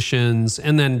 musicians,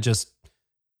 and then just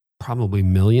probably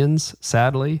millions,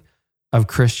 sadly, of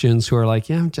Christians who are like,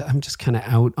 yeah, I'm just kind of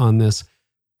out on this.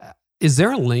 Is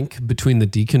there a link between the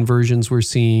deconversions we're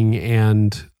seeing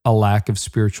and a lack of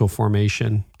spiritual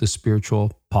formation, the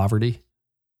spiritual poverty?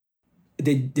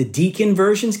 The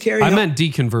deconversions, Carey? I meant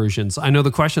deconversions. I know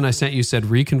the question I sent you said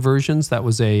reconversions. That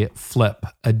was a flip.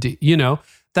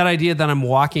 That idea that I'm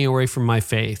walking away from my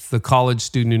faith, the college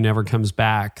student who never comes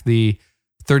back, the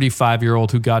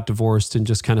 35-year-old who got divorced and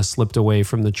just kind of slipped away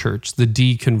from the church, the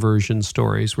deconversion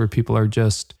stories where people are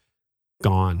just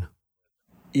gone.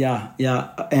 Yeah.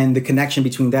 And the connection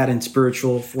between that and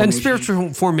spiritual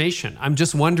formation. I'm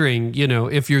just wondering,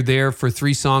 if you're there for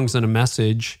 3 songs and a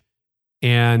message,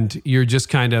 and you're just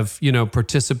kind of,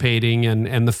 participating,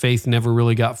 and the faith never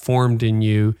really got formed in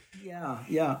you.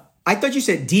 Yeah. I thought you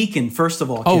said deacon, first of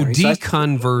all. Oh, Carey.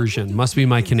 Deconversion. Must be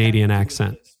my Canadian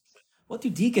accent. What do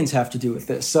deacons have to do with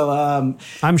this? So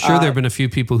I'm sure there have been a few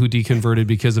people who deconverted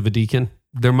because of a deacon.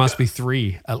 There must be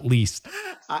 3 at least.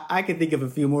 I can think of a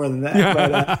few more than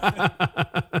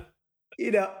that. But,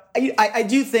 I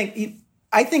do think,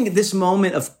 this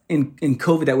moment in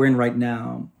COVID that we're in right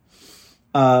now,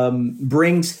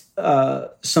 brings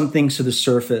some things to the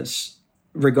surface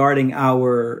regarding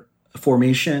our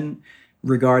formation,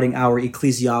 regarding our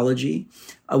ecclesiology.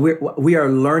 We are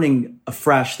learning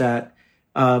afresh that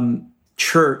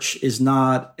church is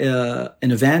not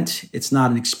an event, it's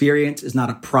not an experience, it's not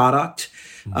a product.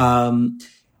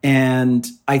 And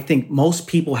I think most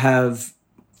people have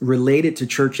related to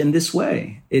church in this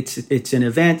way. It's an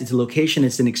event, it's a location,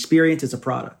 it's an experience, it's a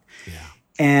product. Yeah.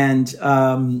 And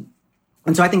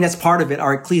so I think that's part of it.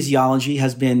 Our ecclesiology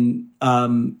has been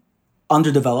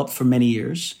underdeveloped for many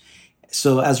years.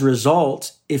 So as a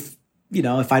result, if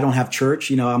if I don't have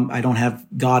church, I don't have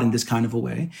God in this kind of a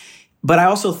way. But I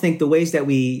also think the ways that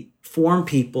we form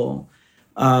people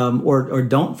or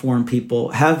don't form people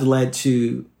have led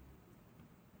to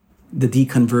the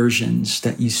deconversions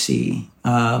that you see.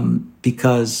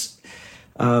 Because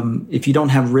if you don't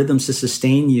have rhythms to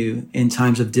sustain you in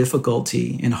times of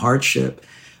difficulty and hardship,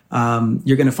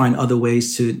 you're going to find other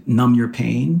ways to numb your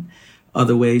pain,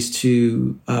 other ways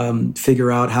to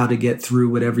figure out how to get through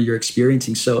whatever you're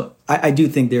experiencing. So I do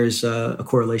think there's a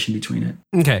correlation between it.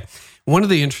 Okay. One of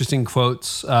the interesting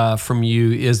quotes from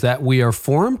you is that we are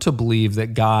formed to believe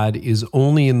that God is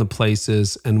only in the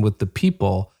places and with the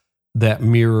people that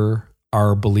mirror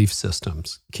our belief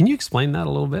systems. Can you explain that a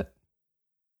little bit?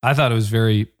 I thought it was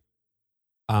very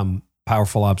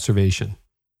powerful observation.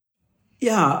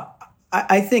 Yeah,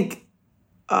 I think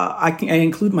I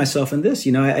include myself in this.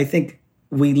 I think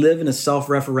we live in a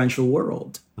self-referential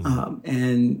world,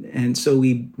 and so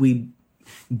we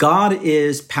God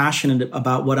is passionate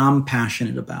about what I'm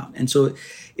passionate about, and so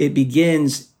it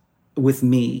begins with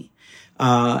me,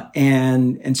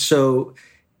 and so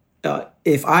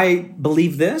if I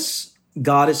believe this,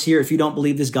 God is here. If you don't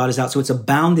believe this, God is out. So it's a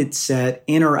bounded set,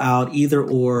 in or out, either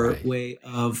or way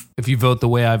of. If you vote the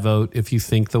way I vote, if you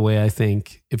think the way I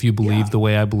think, if you believe the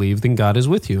way I believe, then God is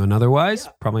with you. And otherwise,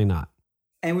 probably not.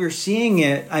 And we're seeing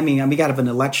it. I mean, we got an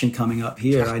election coming up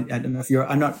here. I don't know if you're.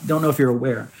 Don't know if you're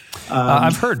aware.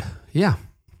 I've heard. Yeah.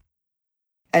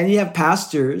 And you have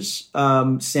pastors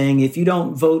saying, if you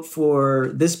don't vote for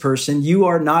this person, you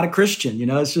are not a Christian.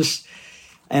 It's just.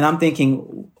 And I'm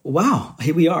thinking, wow,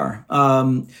 here we are.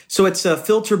 So it's a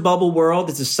filter bubble world.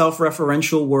 It's a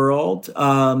self-referential world.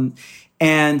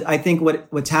 And I think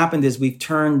what's happened is we've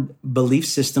turned belief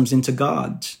systems into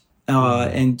gods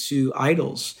and to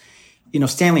idols.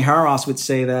 Stanley Hauerwas would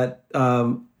say that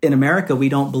in America, we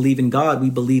don't believe in God, we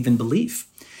believe in belief.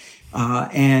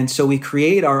 And so we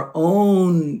create our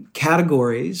own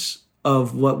categories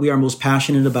of what we are most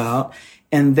passionate about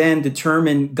and then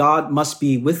determine God must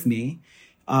be with me.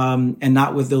 And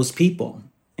not with those people.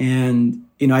 And,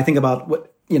 I think about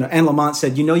what, Anne Lamott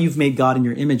said, you've made God in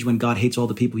your image when God hates all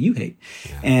the people you hate.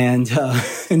 Yeah.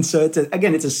 And so it's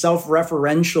a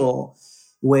self-referential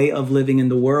way of living in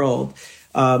the world,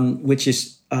 which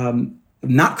is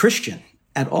not Christian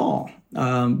at all,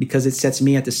 because it sets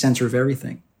me at the center of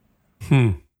everything.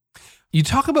 You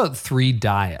talk about 3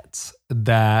 diets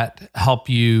that help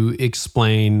you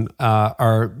explain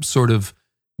our sort of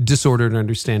disordered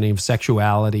understanding of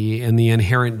sexuality and the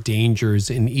inherent dangers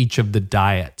in each of the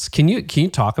diets. Can you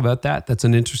talk about that? That's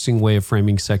an interesting way of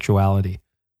framing sexuality.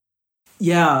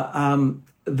 Yeah,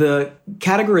 the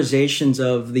categorizations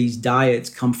of these diets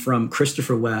come from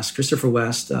Christopher West. Christopher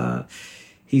West,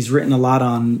 he's written a lot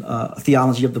on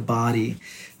theology of the body,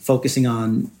 focusing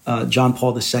on John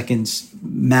Paul II's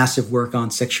massive work on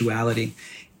sexuality.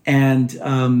 And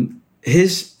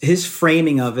his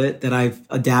framing of it that I've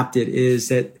adapted is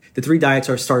that the 3 diets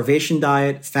are starvation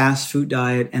diet, fast food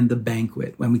diet, and the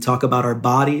banquet, when we talk about our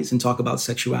bodies and talk about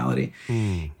sexuality.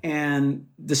 And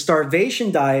the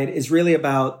starvation diet is really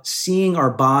about seeing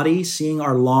our body, seeing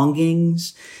our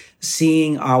longings,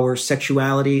 seeing our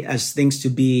sexuality as things to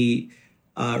be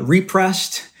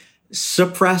repressed,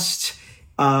 suppressed.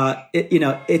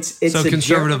 It's so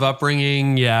conservative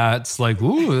upbringing. Yeah, it's like,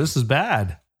 ooh, this is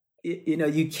bad.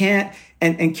 You can't,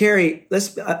 and Carey,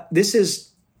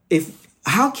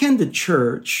 how can the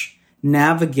church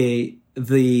navigate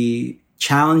the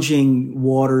challenging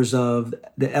waters of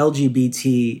the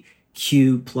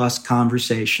LGBTQ plus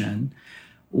conversation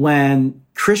when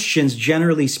Christians,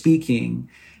 generally speaking,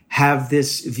 have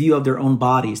this view of their own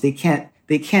bodies? They can't,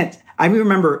 I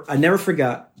never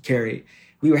forgot, Carey,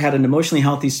 we had an emotionally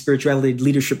healthy spirituality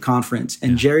leadership conference,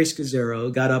 and Jerry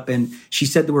Scazzaro got up and she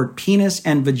said the word penis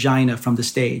and vagina from the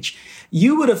stage.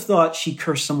 You would have thought she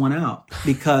cursed someone out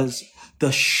because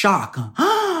the shock.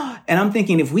 And I'm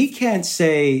thinking, if we can't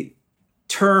say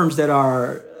terms that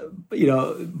are,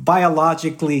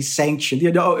 biologically sanctioned,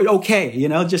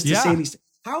 just to say these,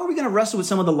 how are we going to wrestle with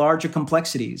some of the larger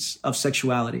complexities of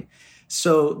sexuality?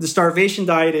 So the starvation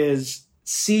diet is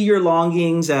see your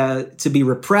longings to be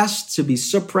repressed, to be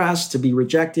suppressed, to be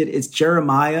rejected. It's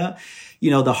Jeremiah.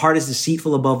 The heart is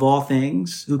deceitful above all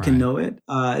things. Who can know it?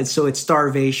 So it's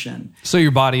starvation. So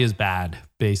your body is bad,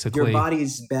 basically. Your body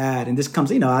is bad. And this comes,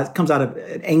 it comes out of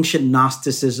ancient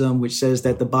Gnosticism, which says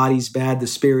that the body's bad, the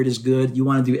spirit is good. You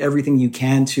want to do everything you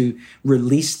can to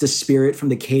release the spirit from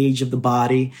the cage of the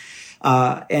body.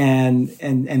 And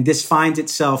this finds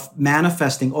itself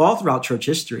manifesting all throughout church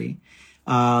history.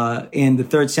 In the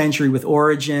 3rd century with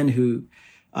Origen, who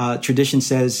tradition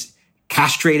says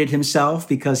castrated himself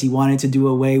because he wanted to do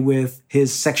away with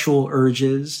his sexual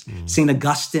urges. St.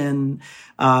 Augustine,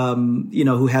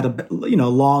 who had a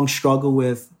long struggle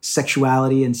with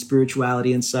sexuality and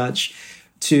spirituality and such,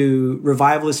 to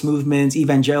revivalist movements,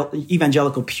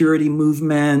 evangelical purity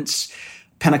movements,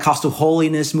 Pentecostal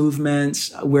holiness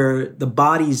movements, where the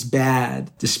body's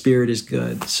bad, the spirit is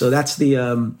good. So that's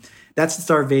the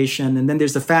starvation. And then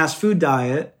there's the fast food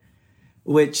diet,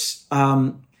 which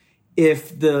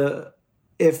if the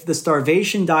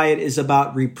starvation diet is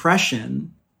about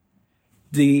repression,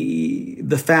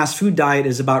 the fast food diet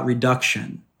is about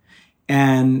reduction.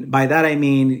 And by that, I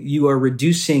mean, you are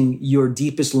reducing your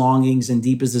deepest longings and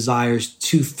deepest desires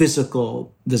to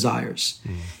physical desires.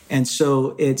 And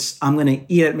so I'm going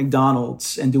to eat at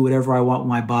McDonald's and do whatever I want with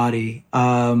my body.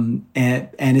 And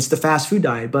it's the fast food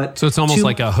diet. But so it's almost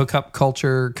like a hookup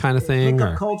culture kind of thing?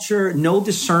 Hookup culture, no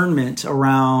discernment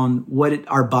around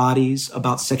our bodies,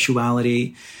 about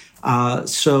sexuality.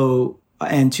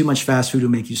 And too much fast food will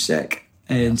make you sick.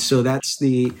 And so it's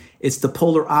the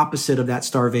polar opposite of that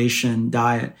starvation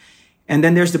diet. And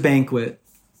then there's the banquet.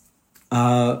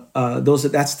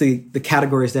 That's the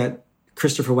categories that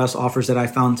Christopher West offers that I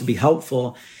found to be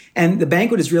helpful. And the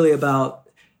banquet is really about,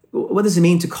 what does it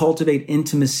mean to cultivate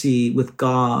intimacy with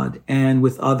God and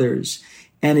with others?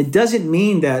 And it doesn't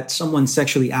mean that someone's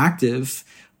sexually active,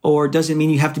 or doesn't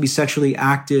mean you have to be sexually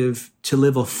active to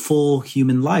live a full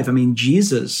human life. I mean,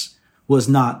 Jesus was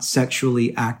not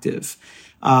sexually active.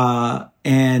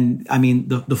 And I mean,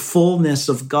 the fullness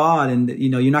of God, and,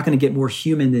 you're not going to get more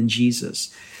human than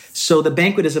Jesus. So the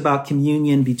banquet is about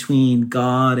communion between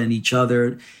God and each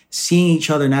other, seeing each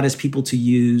other not as people to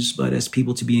use, but as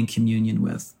people to be in communion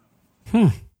with.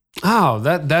 Oh,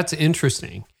 that's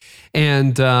interesting.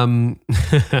 And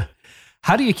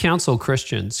how do you counsel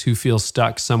Christians who feel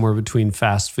stuck somewhere between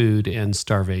fast food and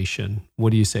starvation?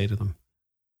 What do you say to them?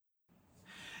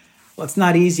 Well, it's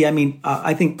not easy. I mean,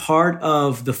 I think part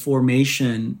of the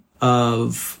formation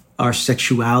of our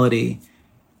sexuality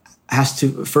has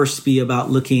to first be about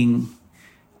looking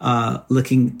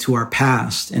to our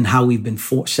past and how we've been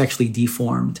sexually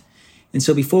deformed. And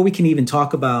so before we can even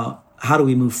talk about how do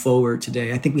we move forward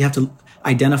today, I think we have to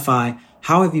identify,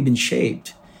 how have you been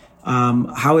shaped?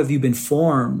 How have you been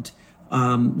formed?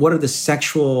 What are the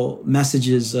sexual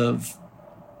messages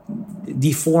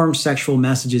deformed sexual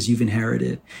messages you've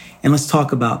inherited? And let's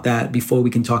talk about that before we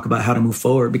can talk about how to move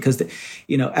forward. Because,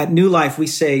 at New Life, we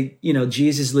say,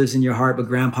 Jesus lives in your heart, but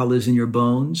grandpa lives in your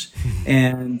bones.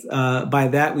 And by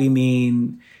that, we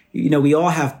mean, we all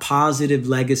have positive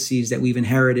legacies that we've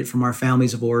inherited from our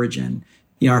families of origin,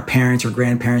 our parents or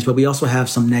grandparents, but we also have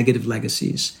some negative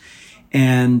legacies.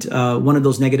 And one of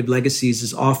those negative legacies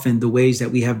is often the ways that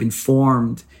we have been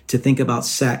formed to think about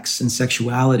sex and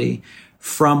sexuality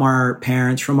from our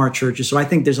parents, from our churches. So I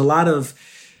think there's a lot of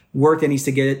work that needs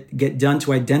to get done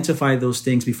to identify those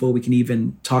things before we can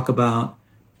even talk about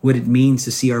what it means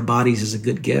to see our bodies as a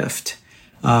good gift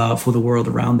for the world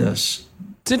around us.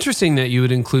 It's interesting that you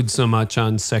would include so much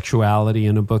on sexuality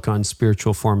in a book on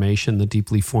spiritual formation, The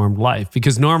Deeply Formed Life,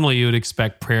 because normally you would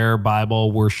expect prayer,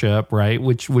 Bible, worship, right?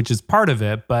 Which is part of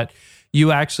it, but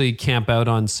you actually camp out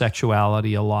on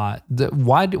sexuality a lot.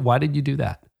 Why did you do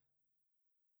that?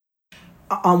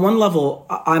 On one level,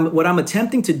 what I'm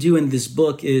attempting to do in this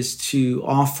book is to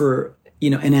offer,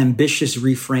 an ambitious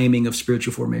reframing of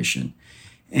spiritual formation.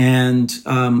 And,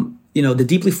 the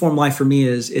deeply formed life for me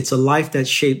it's a life that's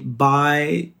shaped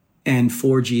by and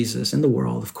for Jesus and the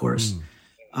world, of course,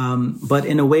 but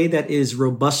in a way that is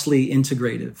robustly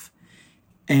integrative.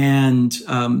 And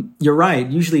you're right.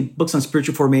 Usually books on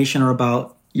spiritual formation are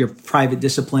about your private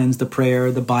disciplines, the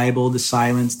prayer, the Bible, the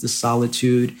silence, the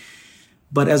solitude.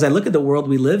 But as I look at the world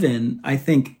we live in, I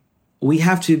think we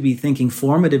have to be thinking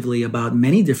formatively about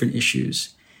many different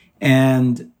issues.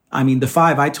 And I mean, the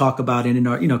five I talk about in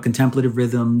our, contemplative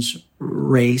rhythms,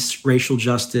 racial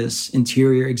justice,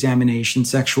 interior examination,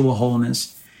 sexual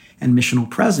wholeness, and missional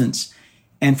presence.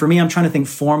 And for me, I'm trying to think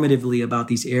formatively about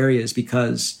these areas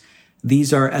because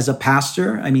these are, as a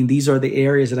pastor, these are the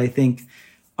areas that I think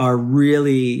are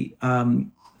really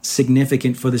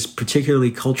significant for this particular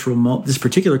cultural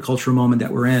moment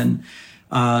that we're in,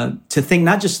 to think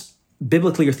not just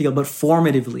biblically or theologically, but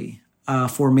formatively,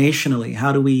 formationally.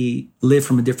 How do we live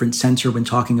from a different center when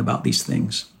talking about these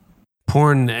things?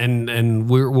 Porn, and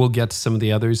we'll get to some of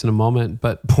the others in a moment,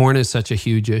 but porn is such a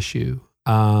huge issue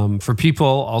for people,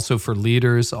 also for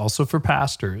leaders, also for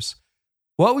pastors.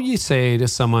 What would you say to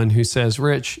someone who says,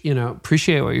 Rich,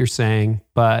 appreciate what you're saying,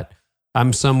 but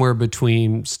I'm somewhere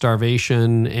between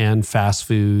starvation and fast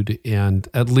food, and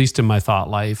at least in my thought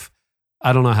life,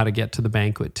 I don't know how to get to the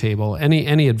banquet table.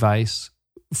 Any advice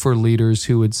for leaders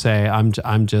who would say,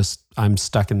 I'm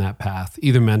stuck in that path,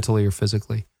 either mentally or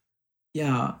physically?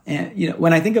 Yeah. And,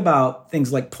 when I think about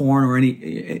things like porn or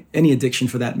any addiction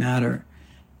for that matter,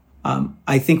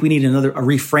 I think we need a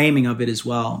reframing of it as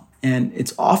well. And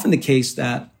it's often the case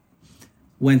that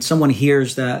when someone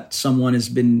hears that someone has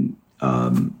been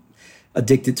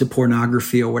addicted to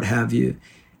pornography or what have you,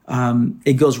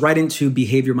 it goes right into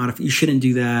behavior modification. You shouldn't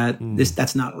do that.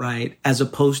 That's not right. As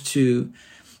opposed to,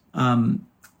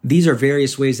 these are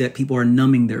various ways that people are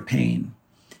numbing their pain.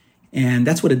 And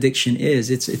that's what addiction is.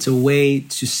 It's a way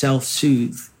to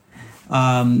self-soothe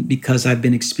because I've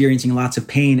been experiencing lots of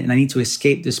pain and I need to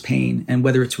escape this pain. And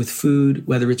whether it's with food,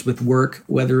 whether it's with work,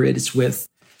 whether it's with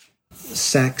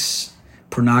sex,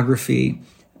 pornography,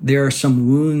 there are some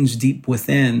wounds deep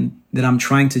within that I'm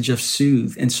trying to just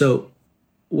soothe. And so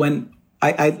when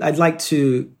I'd like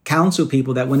to counsel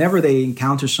people that whenever they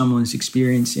encounter someone who's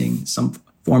experiencing some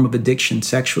form of addiction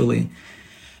sexually,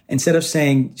 instead of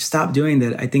saying, stop doing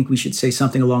that, I think we should say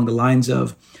something along the lines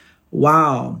of,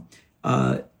 wow,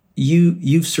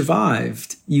 you've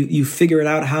survived. You figured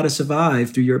out how to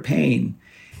survive through your pain.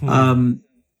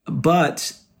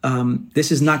 But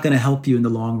this is not going to help you in the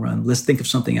long run. Let's think of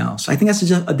something else. I think that's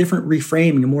just a different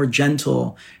reframing, a more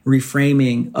gentle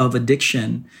reframing of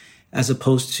addiction, as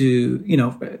opposed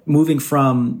to, moving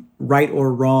from right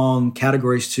or wrong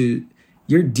categories to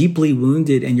you're deeply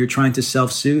wounded and you're trying to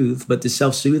self-soothe, but the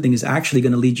self-soothing is actually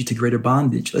going to lead you to greater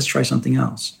bondage. Let's try something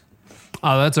else.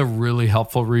 Oh, that's a really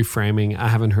helpful reframing. I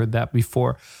haven't heard that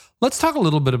before. Let's talk a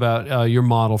little bit about your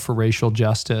model for racial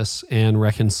justice and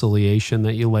reconciliation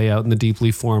that you lay out in the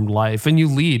Deeply Formed Life. And you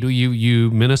lead,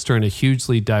 you minister in a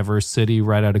hugely diverse city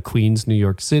right out of Queens, New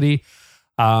York City.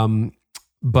 But,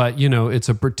 it's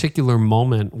a particular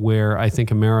moment where I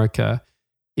think America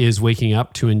is waking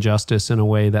up to injustice in a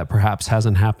way that perhaps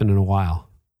hasn't happened in a while.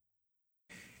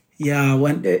 Yeah,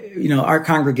 when our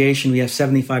congregation, we have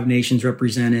 75 nations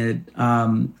represented,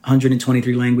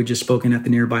 123 languages spoken at the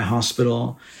nearby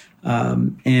hospital,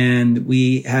 and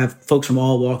we have folks from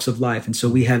all walks of life. And so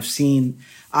we have seen,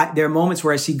 there are moments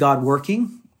where I see God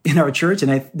working in our church,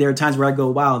 and there are times where I go,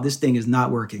 wow, this thing is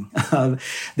not working.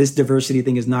 This diversity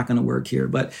thing is not going to work here.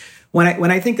 But when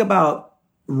I think about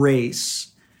race,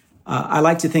 I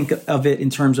like to think of it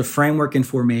in terms of framework and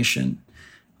formation.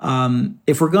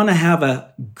 If we're going to have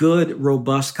a good,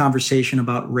 robust conversation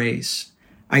about race,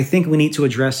 I think we need to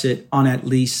address it on at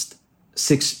least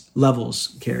 6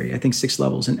 levels, Carey. I think 6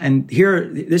 levels. And here,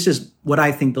 this is what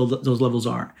I think those levels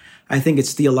are. I think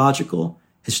it's theological,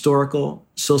 historical,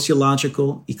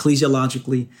 sociological,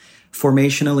 ecclesiologically,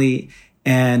 formationally,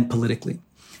 and politically.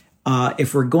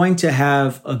 If we're going to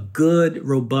have a good,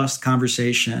 robust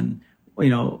conversation,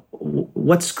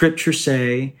 what scripture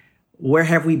say? Where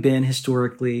have we been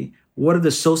historically? What are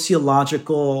the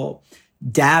sociological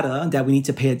data that we need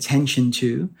to pay attention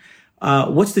to?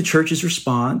 What's the church's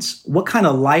response? What kind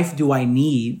of life do I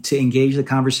need to engage the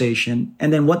conversation?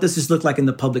 And then what does this look like in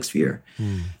the public sphere?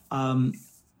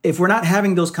 If we're not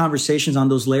having those conversations on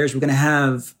those layers, we're going to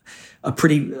have a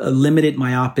pretty limited,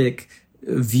 myopic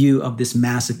view of this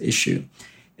massive issue.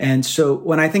 And so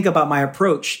when I think about my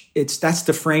approach, that's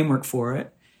the framework for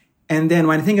it. And then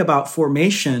when I think about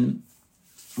formation,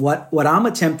 what I'm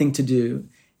attempting to do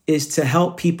is to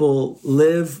help people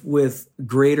live with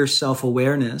greater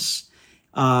self-awareness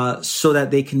so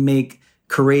that they can make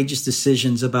courageous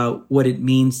decisions about what it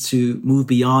means to move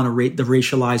beyond the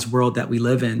racialized world that we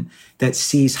live in, that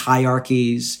sees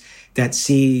hierarchies, that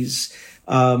sees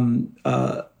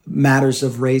matters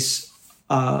of race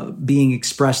being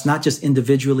expressed not just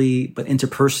individually, but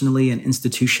interpersonally and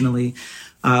institutionally.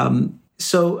 In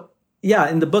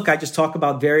the book, I just talk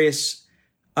about various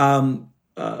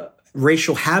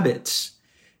racial habits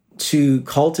to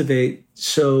cultivate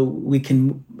so we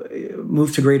can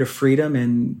move to greater freedom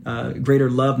and greater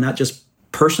love, not just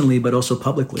personally, but also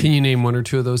publicly. Can you name 1 or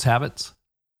 2 of those habits?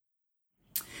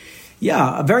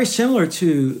 Yeah, very similar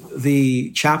to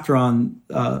the chapter on,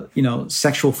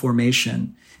 sexual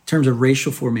formation, in terms of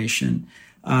racial formation.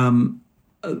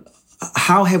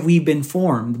 How have we been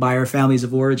formed by our families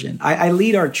of origin? I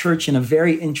lead our church in a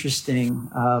very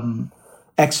interesting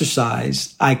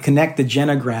exercise. I connect the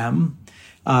genogram,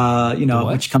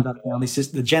 which comes out of family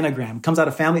system. The genogram comes out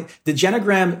of family. The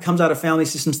genogram comes out of family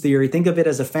systems theory. Think of it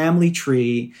as a family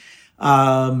tree,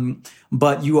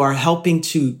 but you are helping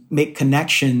to make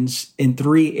connections in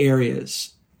 3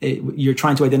 areas. You're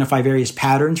trying to identify various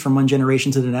patterns from one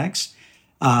generation to the next.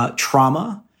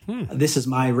 Trauma. This is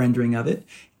my rendering of it.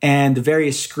 and the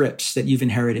various scripts that you've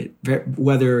inherited,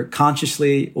 whether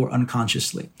consciously or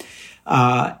unconsciously.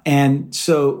 And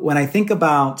so when I think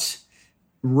about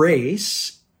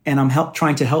race, and I'm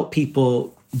trying to help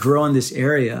people grow in this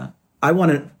area, I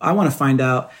want to find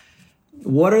out,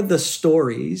 what are the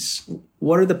stories,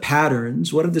 what are the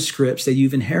patterns, what are the scripts that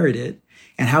you've inherited,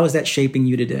 and how is that shaping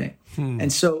you today?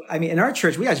 And so, I mean, in our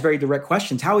church, we ask very direct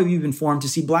questions. How have you been formed to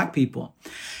see Black people?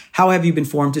 How have you been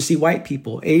formed to see white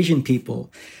people, Asian people,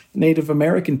 Native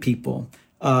American people,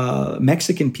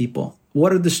 Mexican people?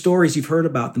 What are the stories you've heard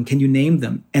about them? Can you name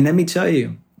them? And let me tell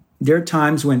you, there are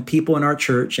times when people in our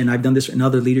church, and I've done this in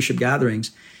other leadership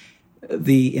gatherings,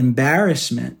 the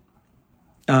embarrassment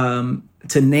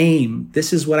to name,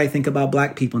 this is what I think about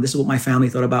Black people, and this is what my family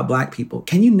thought about Black people.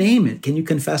 Can you name it? Can you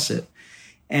confess it?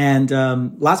 And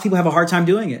lots of people have a hard time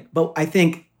doing it. But I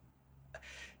think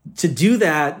to do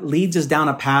that leads us down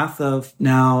a path of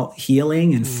now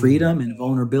healing and freedom and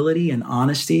vulnerability and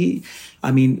honesty.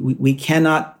 I mean, we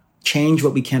cannot change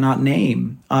what we cannot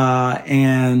name.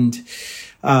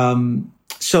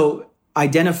 So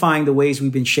identifying the ways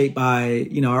we've been shaped by,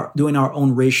 doing our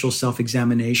own racial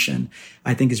self-examination,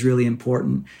 I think is really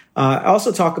important. I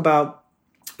also talk about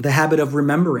the habit of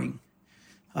remembering.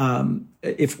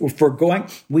 If we're going,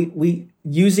 we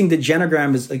using the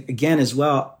genogram as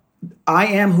well. I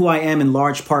am who I am in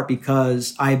large part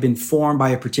because I've been formed by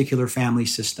a particular family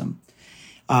system.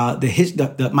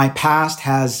 My past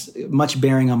has much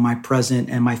bearing on my present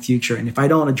and my future. And if I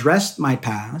don't address my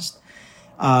past,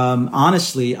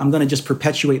 honestly, I'm going to just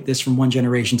perpetuate this from one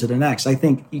generation to the next. I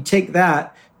think you take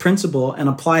that principle and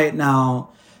apply it now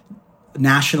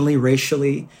nationally,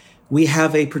 racially. We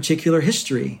have a particular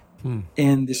history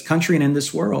in this country and in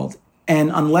this world. And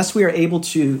unless we are able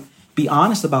to be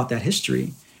honest about that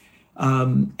history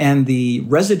and the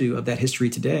residue of that history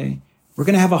today, we're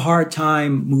going to have a hard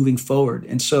time moving forward.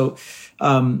 And so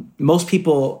most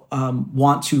people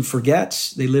want to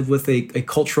forget. They live with a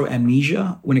cultural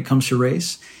amnesia when it comes to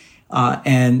race.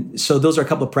 And so those are a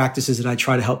couple of practices that I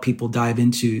try to help people dive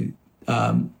into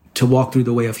to walk through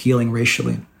the way of healing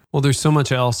racially. Well, there's so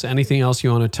much else. Anything else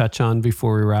you want to touch on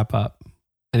before we wrap up?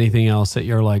 Anything else that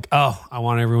you're like, oh, I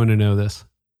want everyone to know this?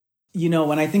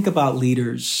 When I think about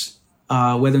leaders,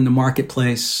 whether in the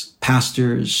marketplace,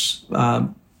 pastors,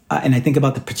 and I think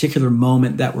about the particular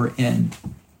moment that we're in,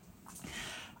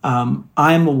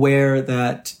 I'm aware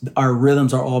that our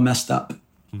rhythms are all messed up.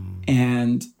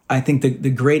 And I think the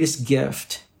greatest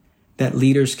gift that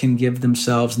leaders can give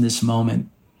themselves in this moment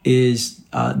is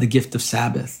the gift of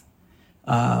Sabbath.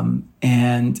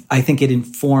 And I think it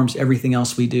informs everything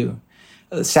else we do.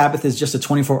 Sabbath is just a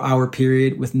 24-hour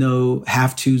period with no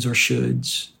have-tos or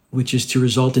shoulds, which is to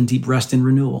result in deep rest and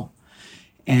renewal.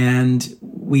 And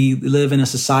we live in a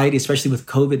society, especially with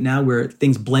COVID now, where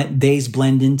days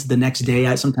blend into the next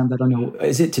day. Sometimes I don't know,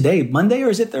 is it today Monday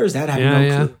or is it Thursday? I have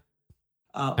no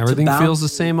clue. Everything feels the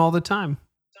same all the time.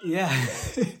 Yeah,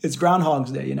 it's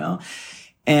Groundhog's Day,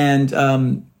 And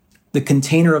the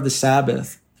container of the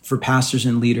Sabbath for pastors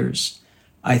and leaders,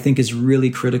 I think, is really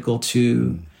critical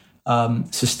to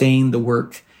sustain the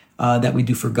work that we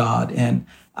do for God. And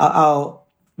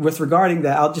with regarding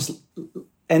that, I'll just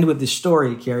end with this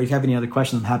story, Carey. If you have any other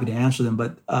questions, I'm happy to answer them.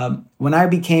 But when I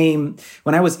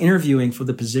was interviewing for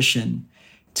the position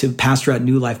to pastor at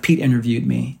New Life, Pete interviewed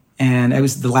me, and it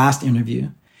was the last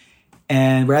interview.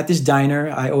 And we're at this diner.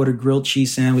 I ordered grilled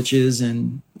cheese sandwiches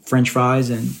and French fries,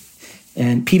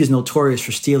 and Pete is notorious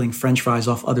for stealing French fries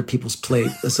off other people's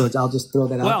plate. So I'll just throw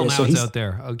that out there. Well, now so it's out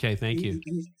there. Okay, thank you.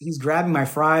 He's grabbing my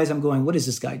fries. I'm going, what is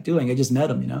this guy doing? I just met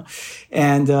him,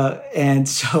 And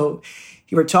so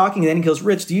we were talking, and then he goes,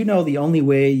 Rich, do you know the only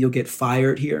way you'll get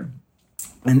fired here?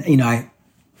 And, I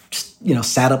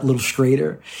sat up a little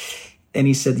straighter. And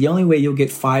he said, the only way you'll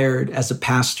get fired as a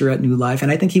pastor at New Life,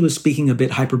 and I think he was speaking a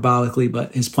bit hyperbolically,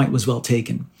 but his point was well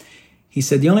taken. He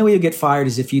said, the only way you'll get fired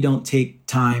is if you don't take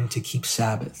time to keep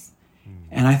Sabbath.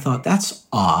 And I thought, that's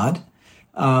odd.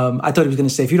 I thought he was going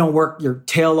to say, if you don't work your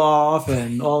tail off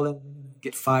and all that,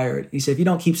 get fired. He said, if you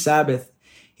don't keep Sabbath,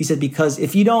 he said, because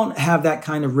if you don't have that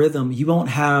kind of rhythm, you won't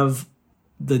have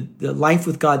the life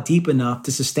with God deep enough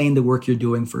to sustain the work you're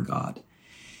doing for God.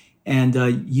 And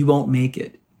you won't make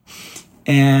it.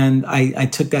 And I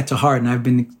took that to heart, and I've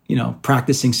been,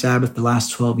 practicing Sabbath the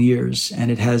last 12 years, and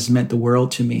it has meant the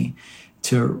world to me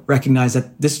to recognize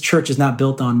that this church is not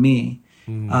built on me,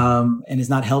 and is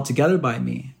not held together by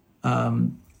me.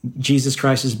 Jesus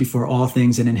Christ is before all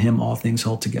things, and in him all things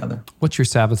hold together. What's your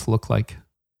Sabbath look like?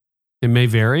 It may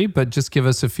vary, but just give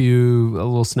us a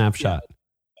little snapshot.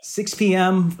 6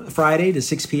 p.m. Friday to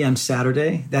 6 p.m.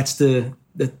 Saturday. That's the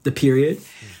period.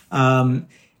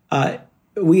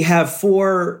 we have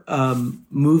four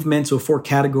movements or four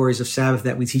categories of Sabbath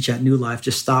that we teach at New Life: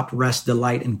 just stop, rest,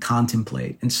 delight, and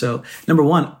contemplate. And so, number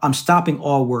one, I'm stopping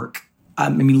all work. I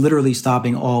mean, literally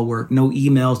stopping all work. No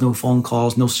emails, no phone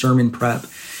calls, no sermon prep.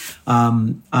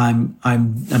 I'm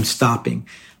stopping.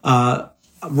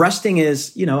 Resting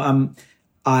is,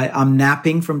 I'm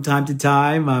napping from time to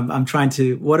time. I'm trying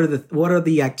to. What are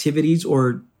the activities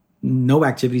or no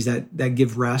activities that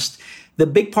give rest? The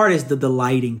big part is the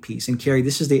delighting piece. And Carey,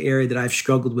 this is the area that I've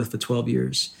struggled with for 12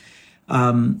 years.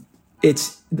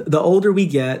 It's the older we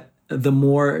get, the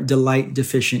more delight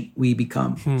deficient we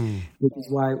become, which is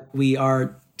why we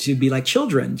are to be like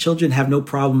children. Children have no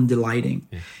problem delighting.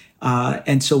 Yeah.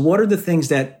 And so what are the things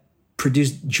that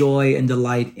produce joy and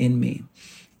delight in me?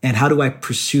 And how do I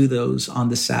pursue those on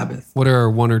the Sabbath? What are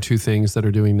one or two things that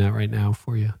are doing that right now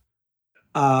for you?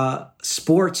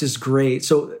 Sports is great.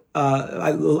 So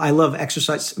I love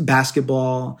exercise,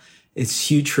 basketball. It's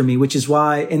huge for me, which is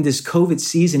why in this COVID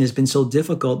season has been so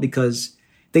difficult because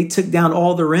they took down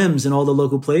all the rims in all the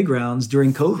local playgrounds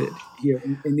during COVID here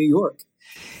in New York.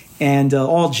 And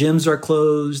all gyms are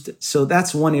closed. So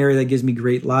that's one area that gives me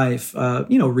great life.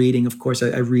 Reading, of course,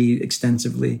 I read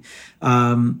extensively.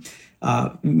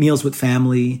 Meals with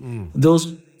family. Those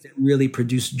are things that really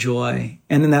produce joy.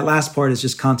 And then that last part is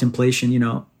just contemplation.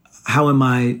 How am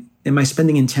I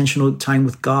spending intentional time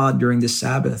with God during this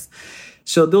Sabbath?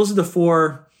 So those are the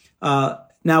four.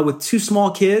 Now, with two small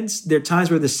kids, there are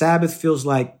times where the Sabbath feels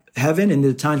like heaven and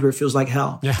there are times where it feels like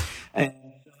hell. Yeah. And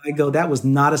I go, that was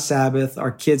not a Sabbath.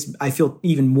 Our kids, I feel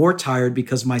even more tired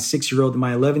because of my 6-year-old and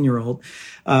my 11-year-old.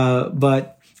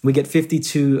 But we get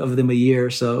 52 of them a year.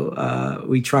 So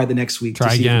we try the next week.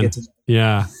 Try again.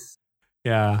 Yeah.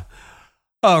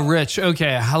 Oh, Rich.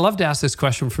 Okay. I love to ask this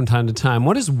question from time to time.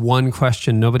 What is one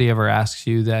question nobody ever asks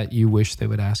you that you wish they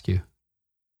would ask you?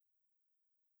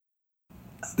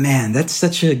 Man, that's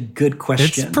such a good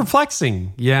question. It's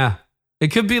perplexing. Yeah. It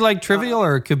could be like trivial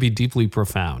or it could be deeply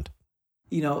profound.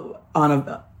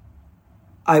 I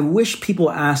wish people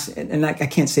ask, and I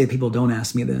can't say people don't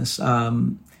ask me this.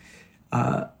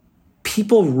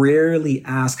 People rarely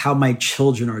ask how my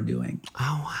children are doing.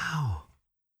 Oh,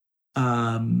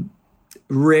 wow.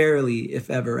 Rarely, if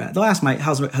ever. They'll ask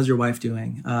how's your wife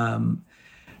doing?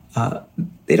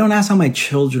 They don't ask how my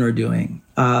children are doing.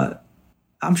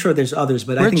 I'm sure there's others,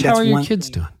 but Rich, I think that's one. How are your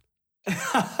kids doing?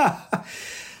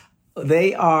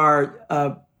 They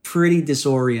are pretty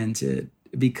disoriented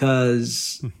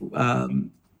because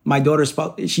my daughter's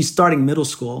she's starting middle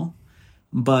school,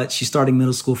 but she's starting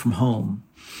middle school from home,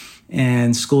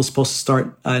 and school's supposed to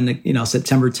start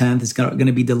September 10th. It's going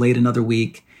to be delayed another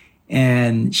week,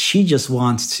 and she just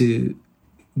wants to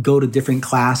go to different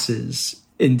classes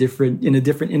in a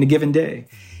given day.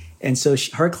 And so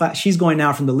her class, she's going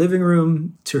now from the living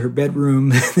room to her bedroom.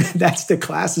 That's the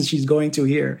classes she's going to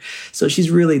here. So she's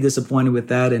really disappointed with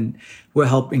that. And we're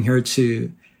helping her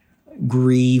to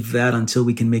grieve that until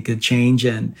we can make a change.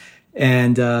 And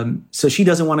so she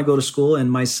doesn't want to go to school.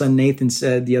 And my son, Nathan,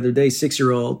 said the other day,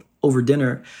 6-year-old, over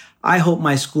dinner, I hope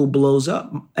my school blows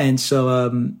up. And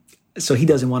so he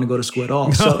doesn't want to go to school at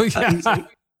all. So,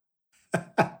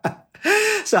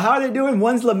 so how are they doing?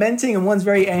 One's lamenting and one's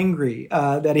very angry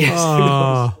that he has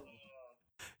to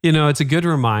go. It's a good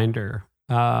reminder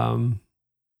to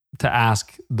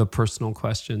ask the personal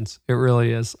questions. It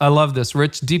really is. I love this.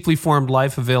 Rich, Deeply Formed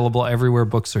Life, available everywhere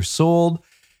books are sold.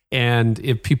 And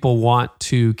if people want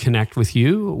to connect with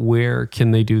you, where can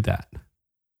they do that?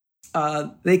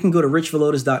 They can go to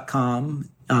richvillodas.com.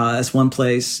 That's one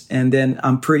place. And then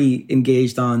I'm pretty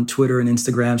engaged on Twitter and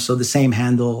Instagram. So the same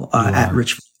handle at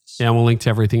Rich. Yeah, we'll link to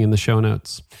everything in the show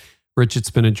notes. Rich, it's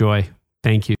been a joy.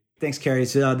 Thank you. Thanks, Carey.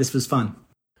 This was fun.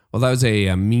 Well, that was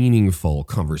a meaningful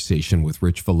conversation with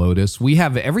Rich Villodas. We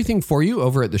have everything for you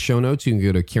over at the show notes. You can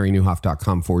go to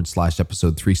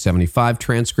careynieuwhof.com/episode 375.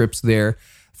 Transcripts there,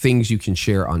 things you can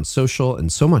share on social,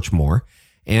 and so much more.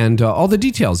 And all the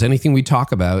details, anything we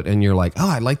talk about, and you're like, oh,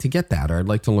 I'd like to get that, or I'd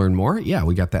like to learn more. Yeah,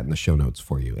 we got that in the show notes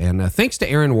for you. And thanks to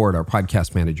Aaron Ward, our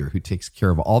podcast manager, who takes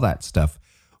care of all that stuff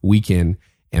week in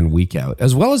and week out,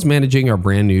 as well as managing our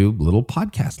brand new little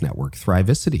podcast network,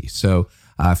 Thrivicity. So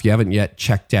if you haven't yet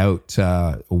checked out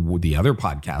the other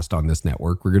podcast on this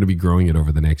network, we're going to be growing it over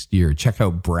the next year. Check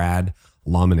out Brad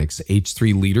Lomenick's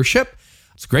H3 Leadership.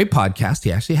 It's a great podcast.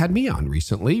 He actually had me on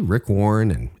recently, Rick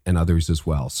Warren and others as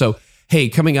well. So, hey,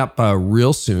 coming up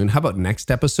real soon, how about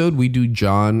next episode, we do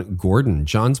John Gordon.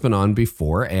 John's been on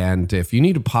before, and if you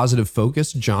need a positive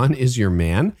focus, John is your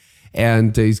man.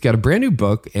 And he's got a brand new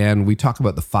book, and we talk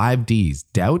about the 5 Ds: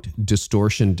 doubt,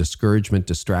 distortion, discouragement,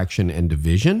 distraction, and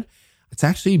division. It's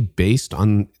actually based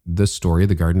on the story of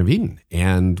the Garden of Eden.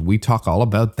 And we talk all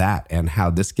about that and how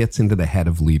this gets into the head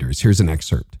of leaders. Here's an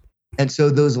excerpt. And so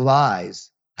those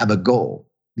lies have a goal.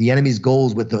 The enemy's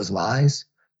goals with those lies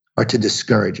are to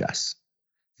discourage us.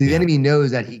 The enemy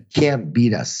knows that he can't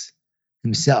beat us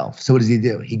himself. So what does he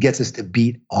do? He gets us to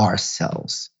beat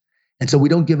ourselves. And so we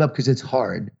don't give up because it's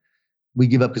hard. We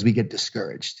give up because we get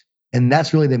discouraged. And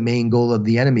that's really the main goal of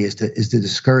the enemy is to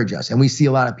discourage us. And we see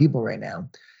a lot of people right now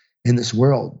in this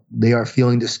world, they are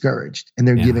feeling discouraged and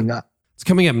they're giving up. It's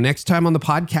coming up next time on the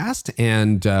podcast.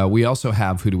 And we also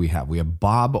have, who do we have? We have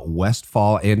Bob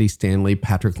Westfall, Andy Stanley,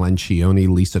 Patrick Lencioni,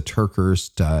 Lisa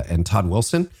Turkhurst, and Todd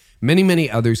Wilson. Many, many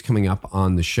others coming up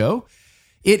on the show.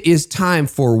 It is time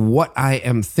for What I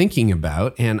Am Thinking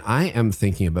About. And I am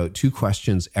thinking about 2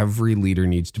 questions every leader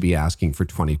needs to be asking for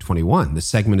 2021. This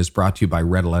segment is brought to you by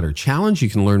Red Letter Challenge. You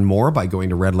can learn more by going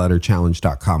to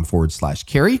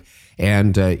redletterchallenge.com/Carey.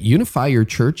 And unify your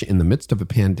church in the midst of a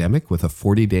pandemic with a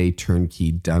 40-day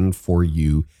turnkey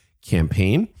done-for-you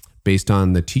campaign based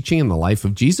on the teaching and the life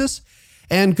of Jesus.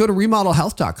 And go to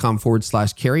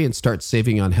remodelhealth.com/Carey and start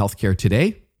saving on healthcare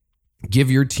today.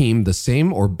 Give your team the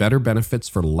same or better benefits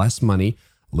for less money.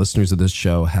 Listeners of this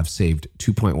show have saved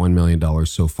 $2.1 million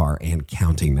so far and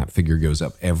counting. That figure goes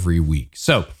up every week.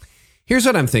 So here's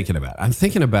what I'm thinking about. I'm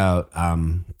thinking about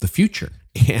the future.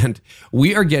 And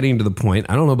we are getting to the point,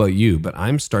 I don't know about you, but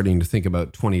I'm starting to think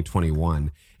about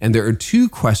 2021. And there are 2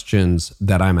 questions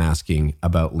that I'm asking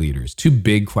about leaders, 2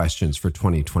 big questions for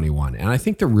 2021. And I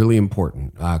think they're really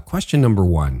important. Question number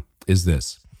 1 is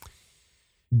this.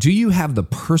 Do you have the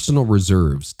personal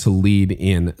reserves to lead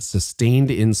in sustained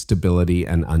instability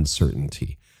and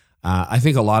uncertainty? I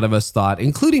think a lot of us thought,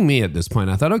 including me at this point,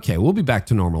 I thought, okay, we'll be back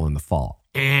to normal in the fall.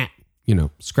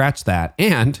 Scratch that.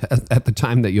 And at the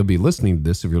time that you'll be listening to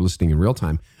this, if you're listening in real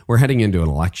time, we're heading into an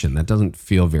election. That doesn't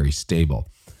feel very stable.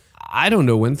 I don't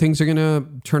know when things are going to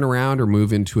turn around or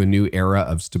move into a new era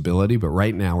of stability, but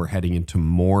right now we're heading into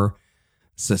more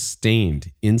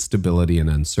sustained instability and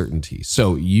uncertainty.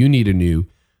 So you need a new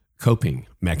coping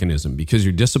mechanism because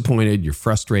you're disappointed, you're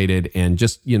frustrated, and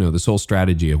just, this whole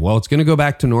strategy of, well, it's going to go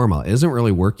back to normal isn't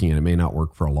really working, and it may not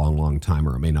work for a long, long time,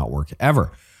 or it may not work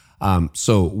ever.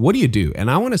 So what do you do?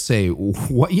 And I want to say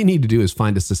what you need to do is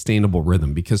find a sustainable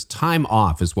rhythm, because time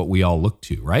off is what we all look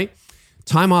to, right?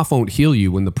 Time off won't heal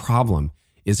you when the problem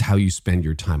is how you spend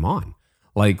your time on.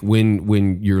 Like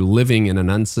when you're living in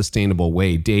an unsustainable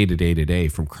way, day to day to day,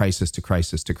 from crisis to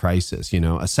crisis to crisis,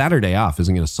 a Saturday off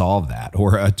isn't going to solve that,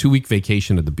 or a 2-week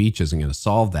vacation at the beach isn't going to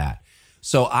solve that.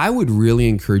 So I would really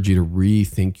encourage you to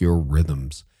rethink your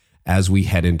rhythms as we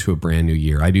head into a brand new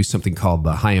year. I do something called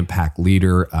the High Impact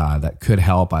Leader that could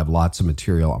help. I have lots of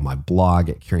material on my blog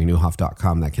at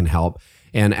CareyNieuwhof.com that can help.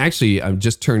 And actually, I've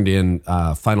just turned in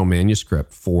a final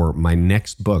manuscript for my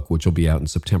next book, which will be out in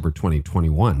September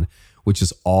 2021, which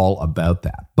is all about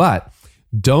that. But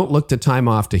don't look to time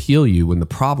off to heal you when the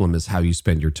problem is how you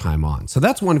spend your time on. So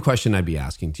that's one question I'd be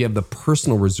asking. Do you have the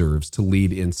personal reserves to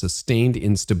lead in sustained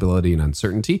instability and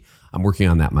uncertainty? I'm working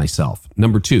on that myself.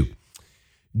 Number 2,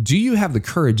 do you have the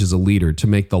courage as a leader to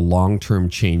make the long-term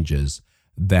changes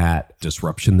that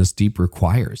disruption this deep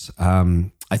requires?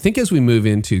 I think as we move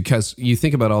into, because you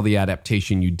think about all the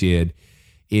adaptation you did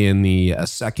in the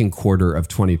second quarter of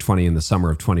 2020, in the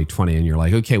summer of 2020, and you're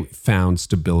like, okay, we found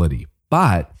stability.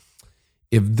 But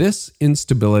if this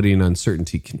instability and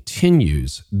uncertainty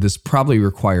continues, this probably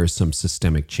requires some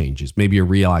systemic changes, maybe a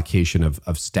reallocation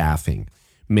of staffing,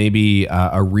 maybe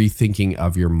a rethinking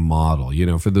of your model.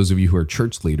 For those of you who are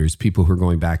church leaders, people who are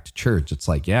going back to church, it's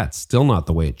like, yeah, it's still not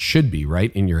the way it should be,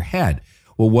 right? In your head.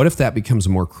 Well, what if that becomes a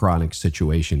more chronic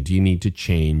situation? Do you need to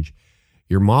change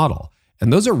your model?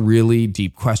 And those are really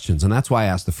deep questions. And that's why I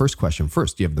asked the first question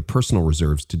first. Do you have the personal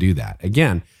reserves to do that?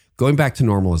 Again, going back to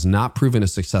normal has not proven a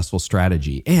successful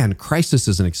strategy, and crisis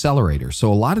is an accelerator.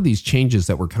 So a lot of these changes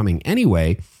that were coming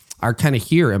anyway are kind of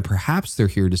here, and perhaps they're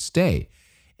here to stay.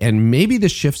 And maybe the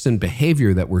shifts in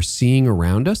behavior that we're seeing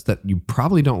around us that you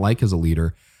probably don't like as a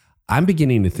leader, I'm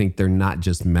beginning to think they're not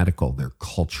just medical, they're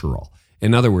cultural.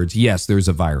 In other words, yes, there's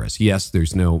a virus. Yes,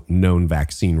 there's no known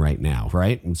vaccine right now,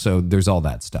 right? And so there's all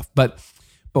that stuff. But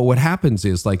what happens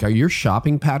is, like, are your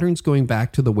shopping patterns going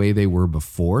back to the way they were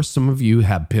before? Some of you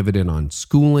have pivoted on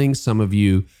schooling. Some of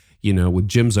you, with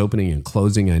gyms opening and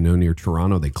closing, I know near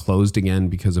Toronto, they closed again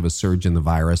because of a surge in the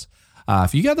virus.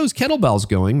 If you got those kettlebells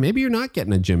going, maybe you're not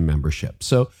getting a gym membership.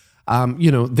 So,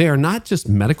 they are not just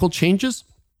medical changes.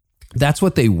 That's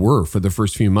what they were for the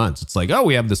first few months. It's like, oh,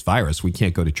 we have this virus. We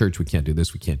can't go to church. We can't do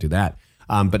this. We can't do that.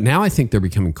 But now I think they're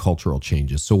becoming cultural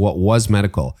changes. So what was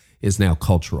medical is now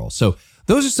cultural. So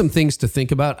those are some things to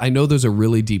think about. I know those are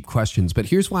really deep questions, but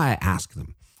here's why I ask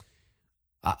them.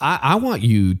 I want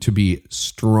you to be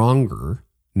stronger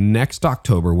next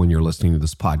October when you're listening to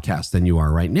this podcast than you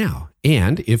are right now.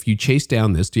 And if you chase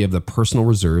down this, do you have the personal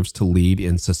reserves to lead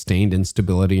in sustained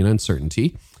instability and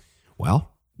uncertainty?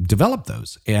 Well, develop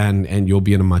those and you'll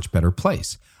be in a much better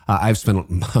place. I've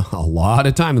spent a lot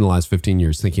of time in the last 15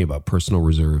 years thinking about personal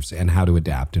reserves and how to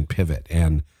adapt and pivot.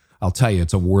 And I'll tell you,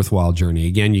 it's a worthwhile journey.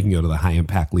 Again, you can go to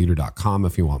thehighimpactleader.com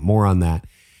if you want more on that.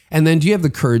 And then do you have the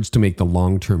courage to make the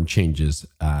long-term changes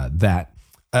that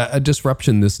a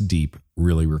disruption this deep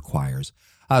really requires?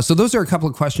 So those are a couple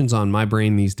of questions on my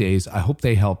brain these days. I hope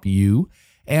they help you.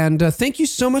 And thank you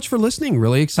so much for listening.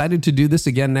 Really excited to do this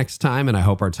again next time. And I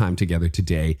hope our time together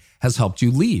today has helped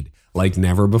you lead like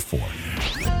never before.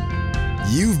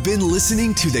 You've been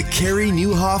listening to the Carey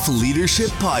Nieuwhof Leadership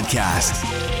Podcast.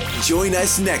 Join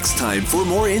us next time for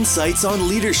more insights on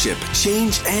leadership,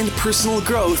 change, and personal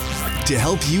growth to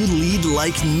help you lead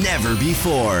like never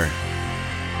before.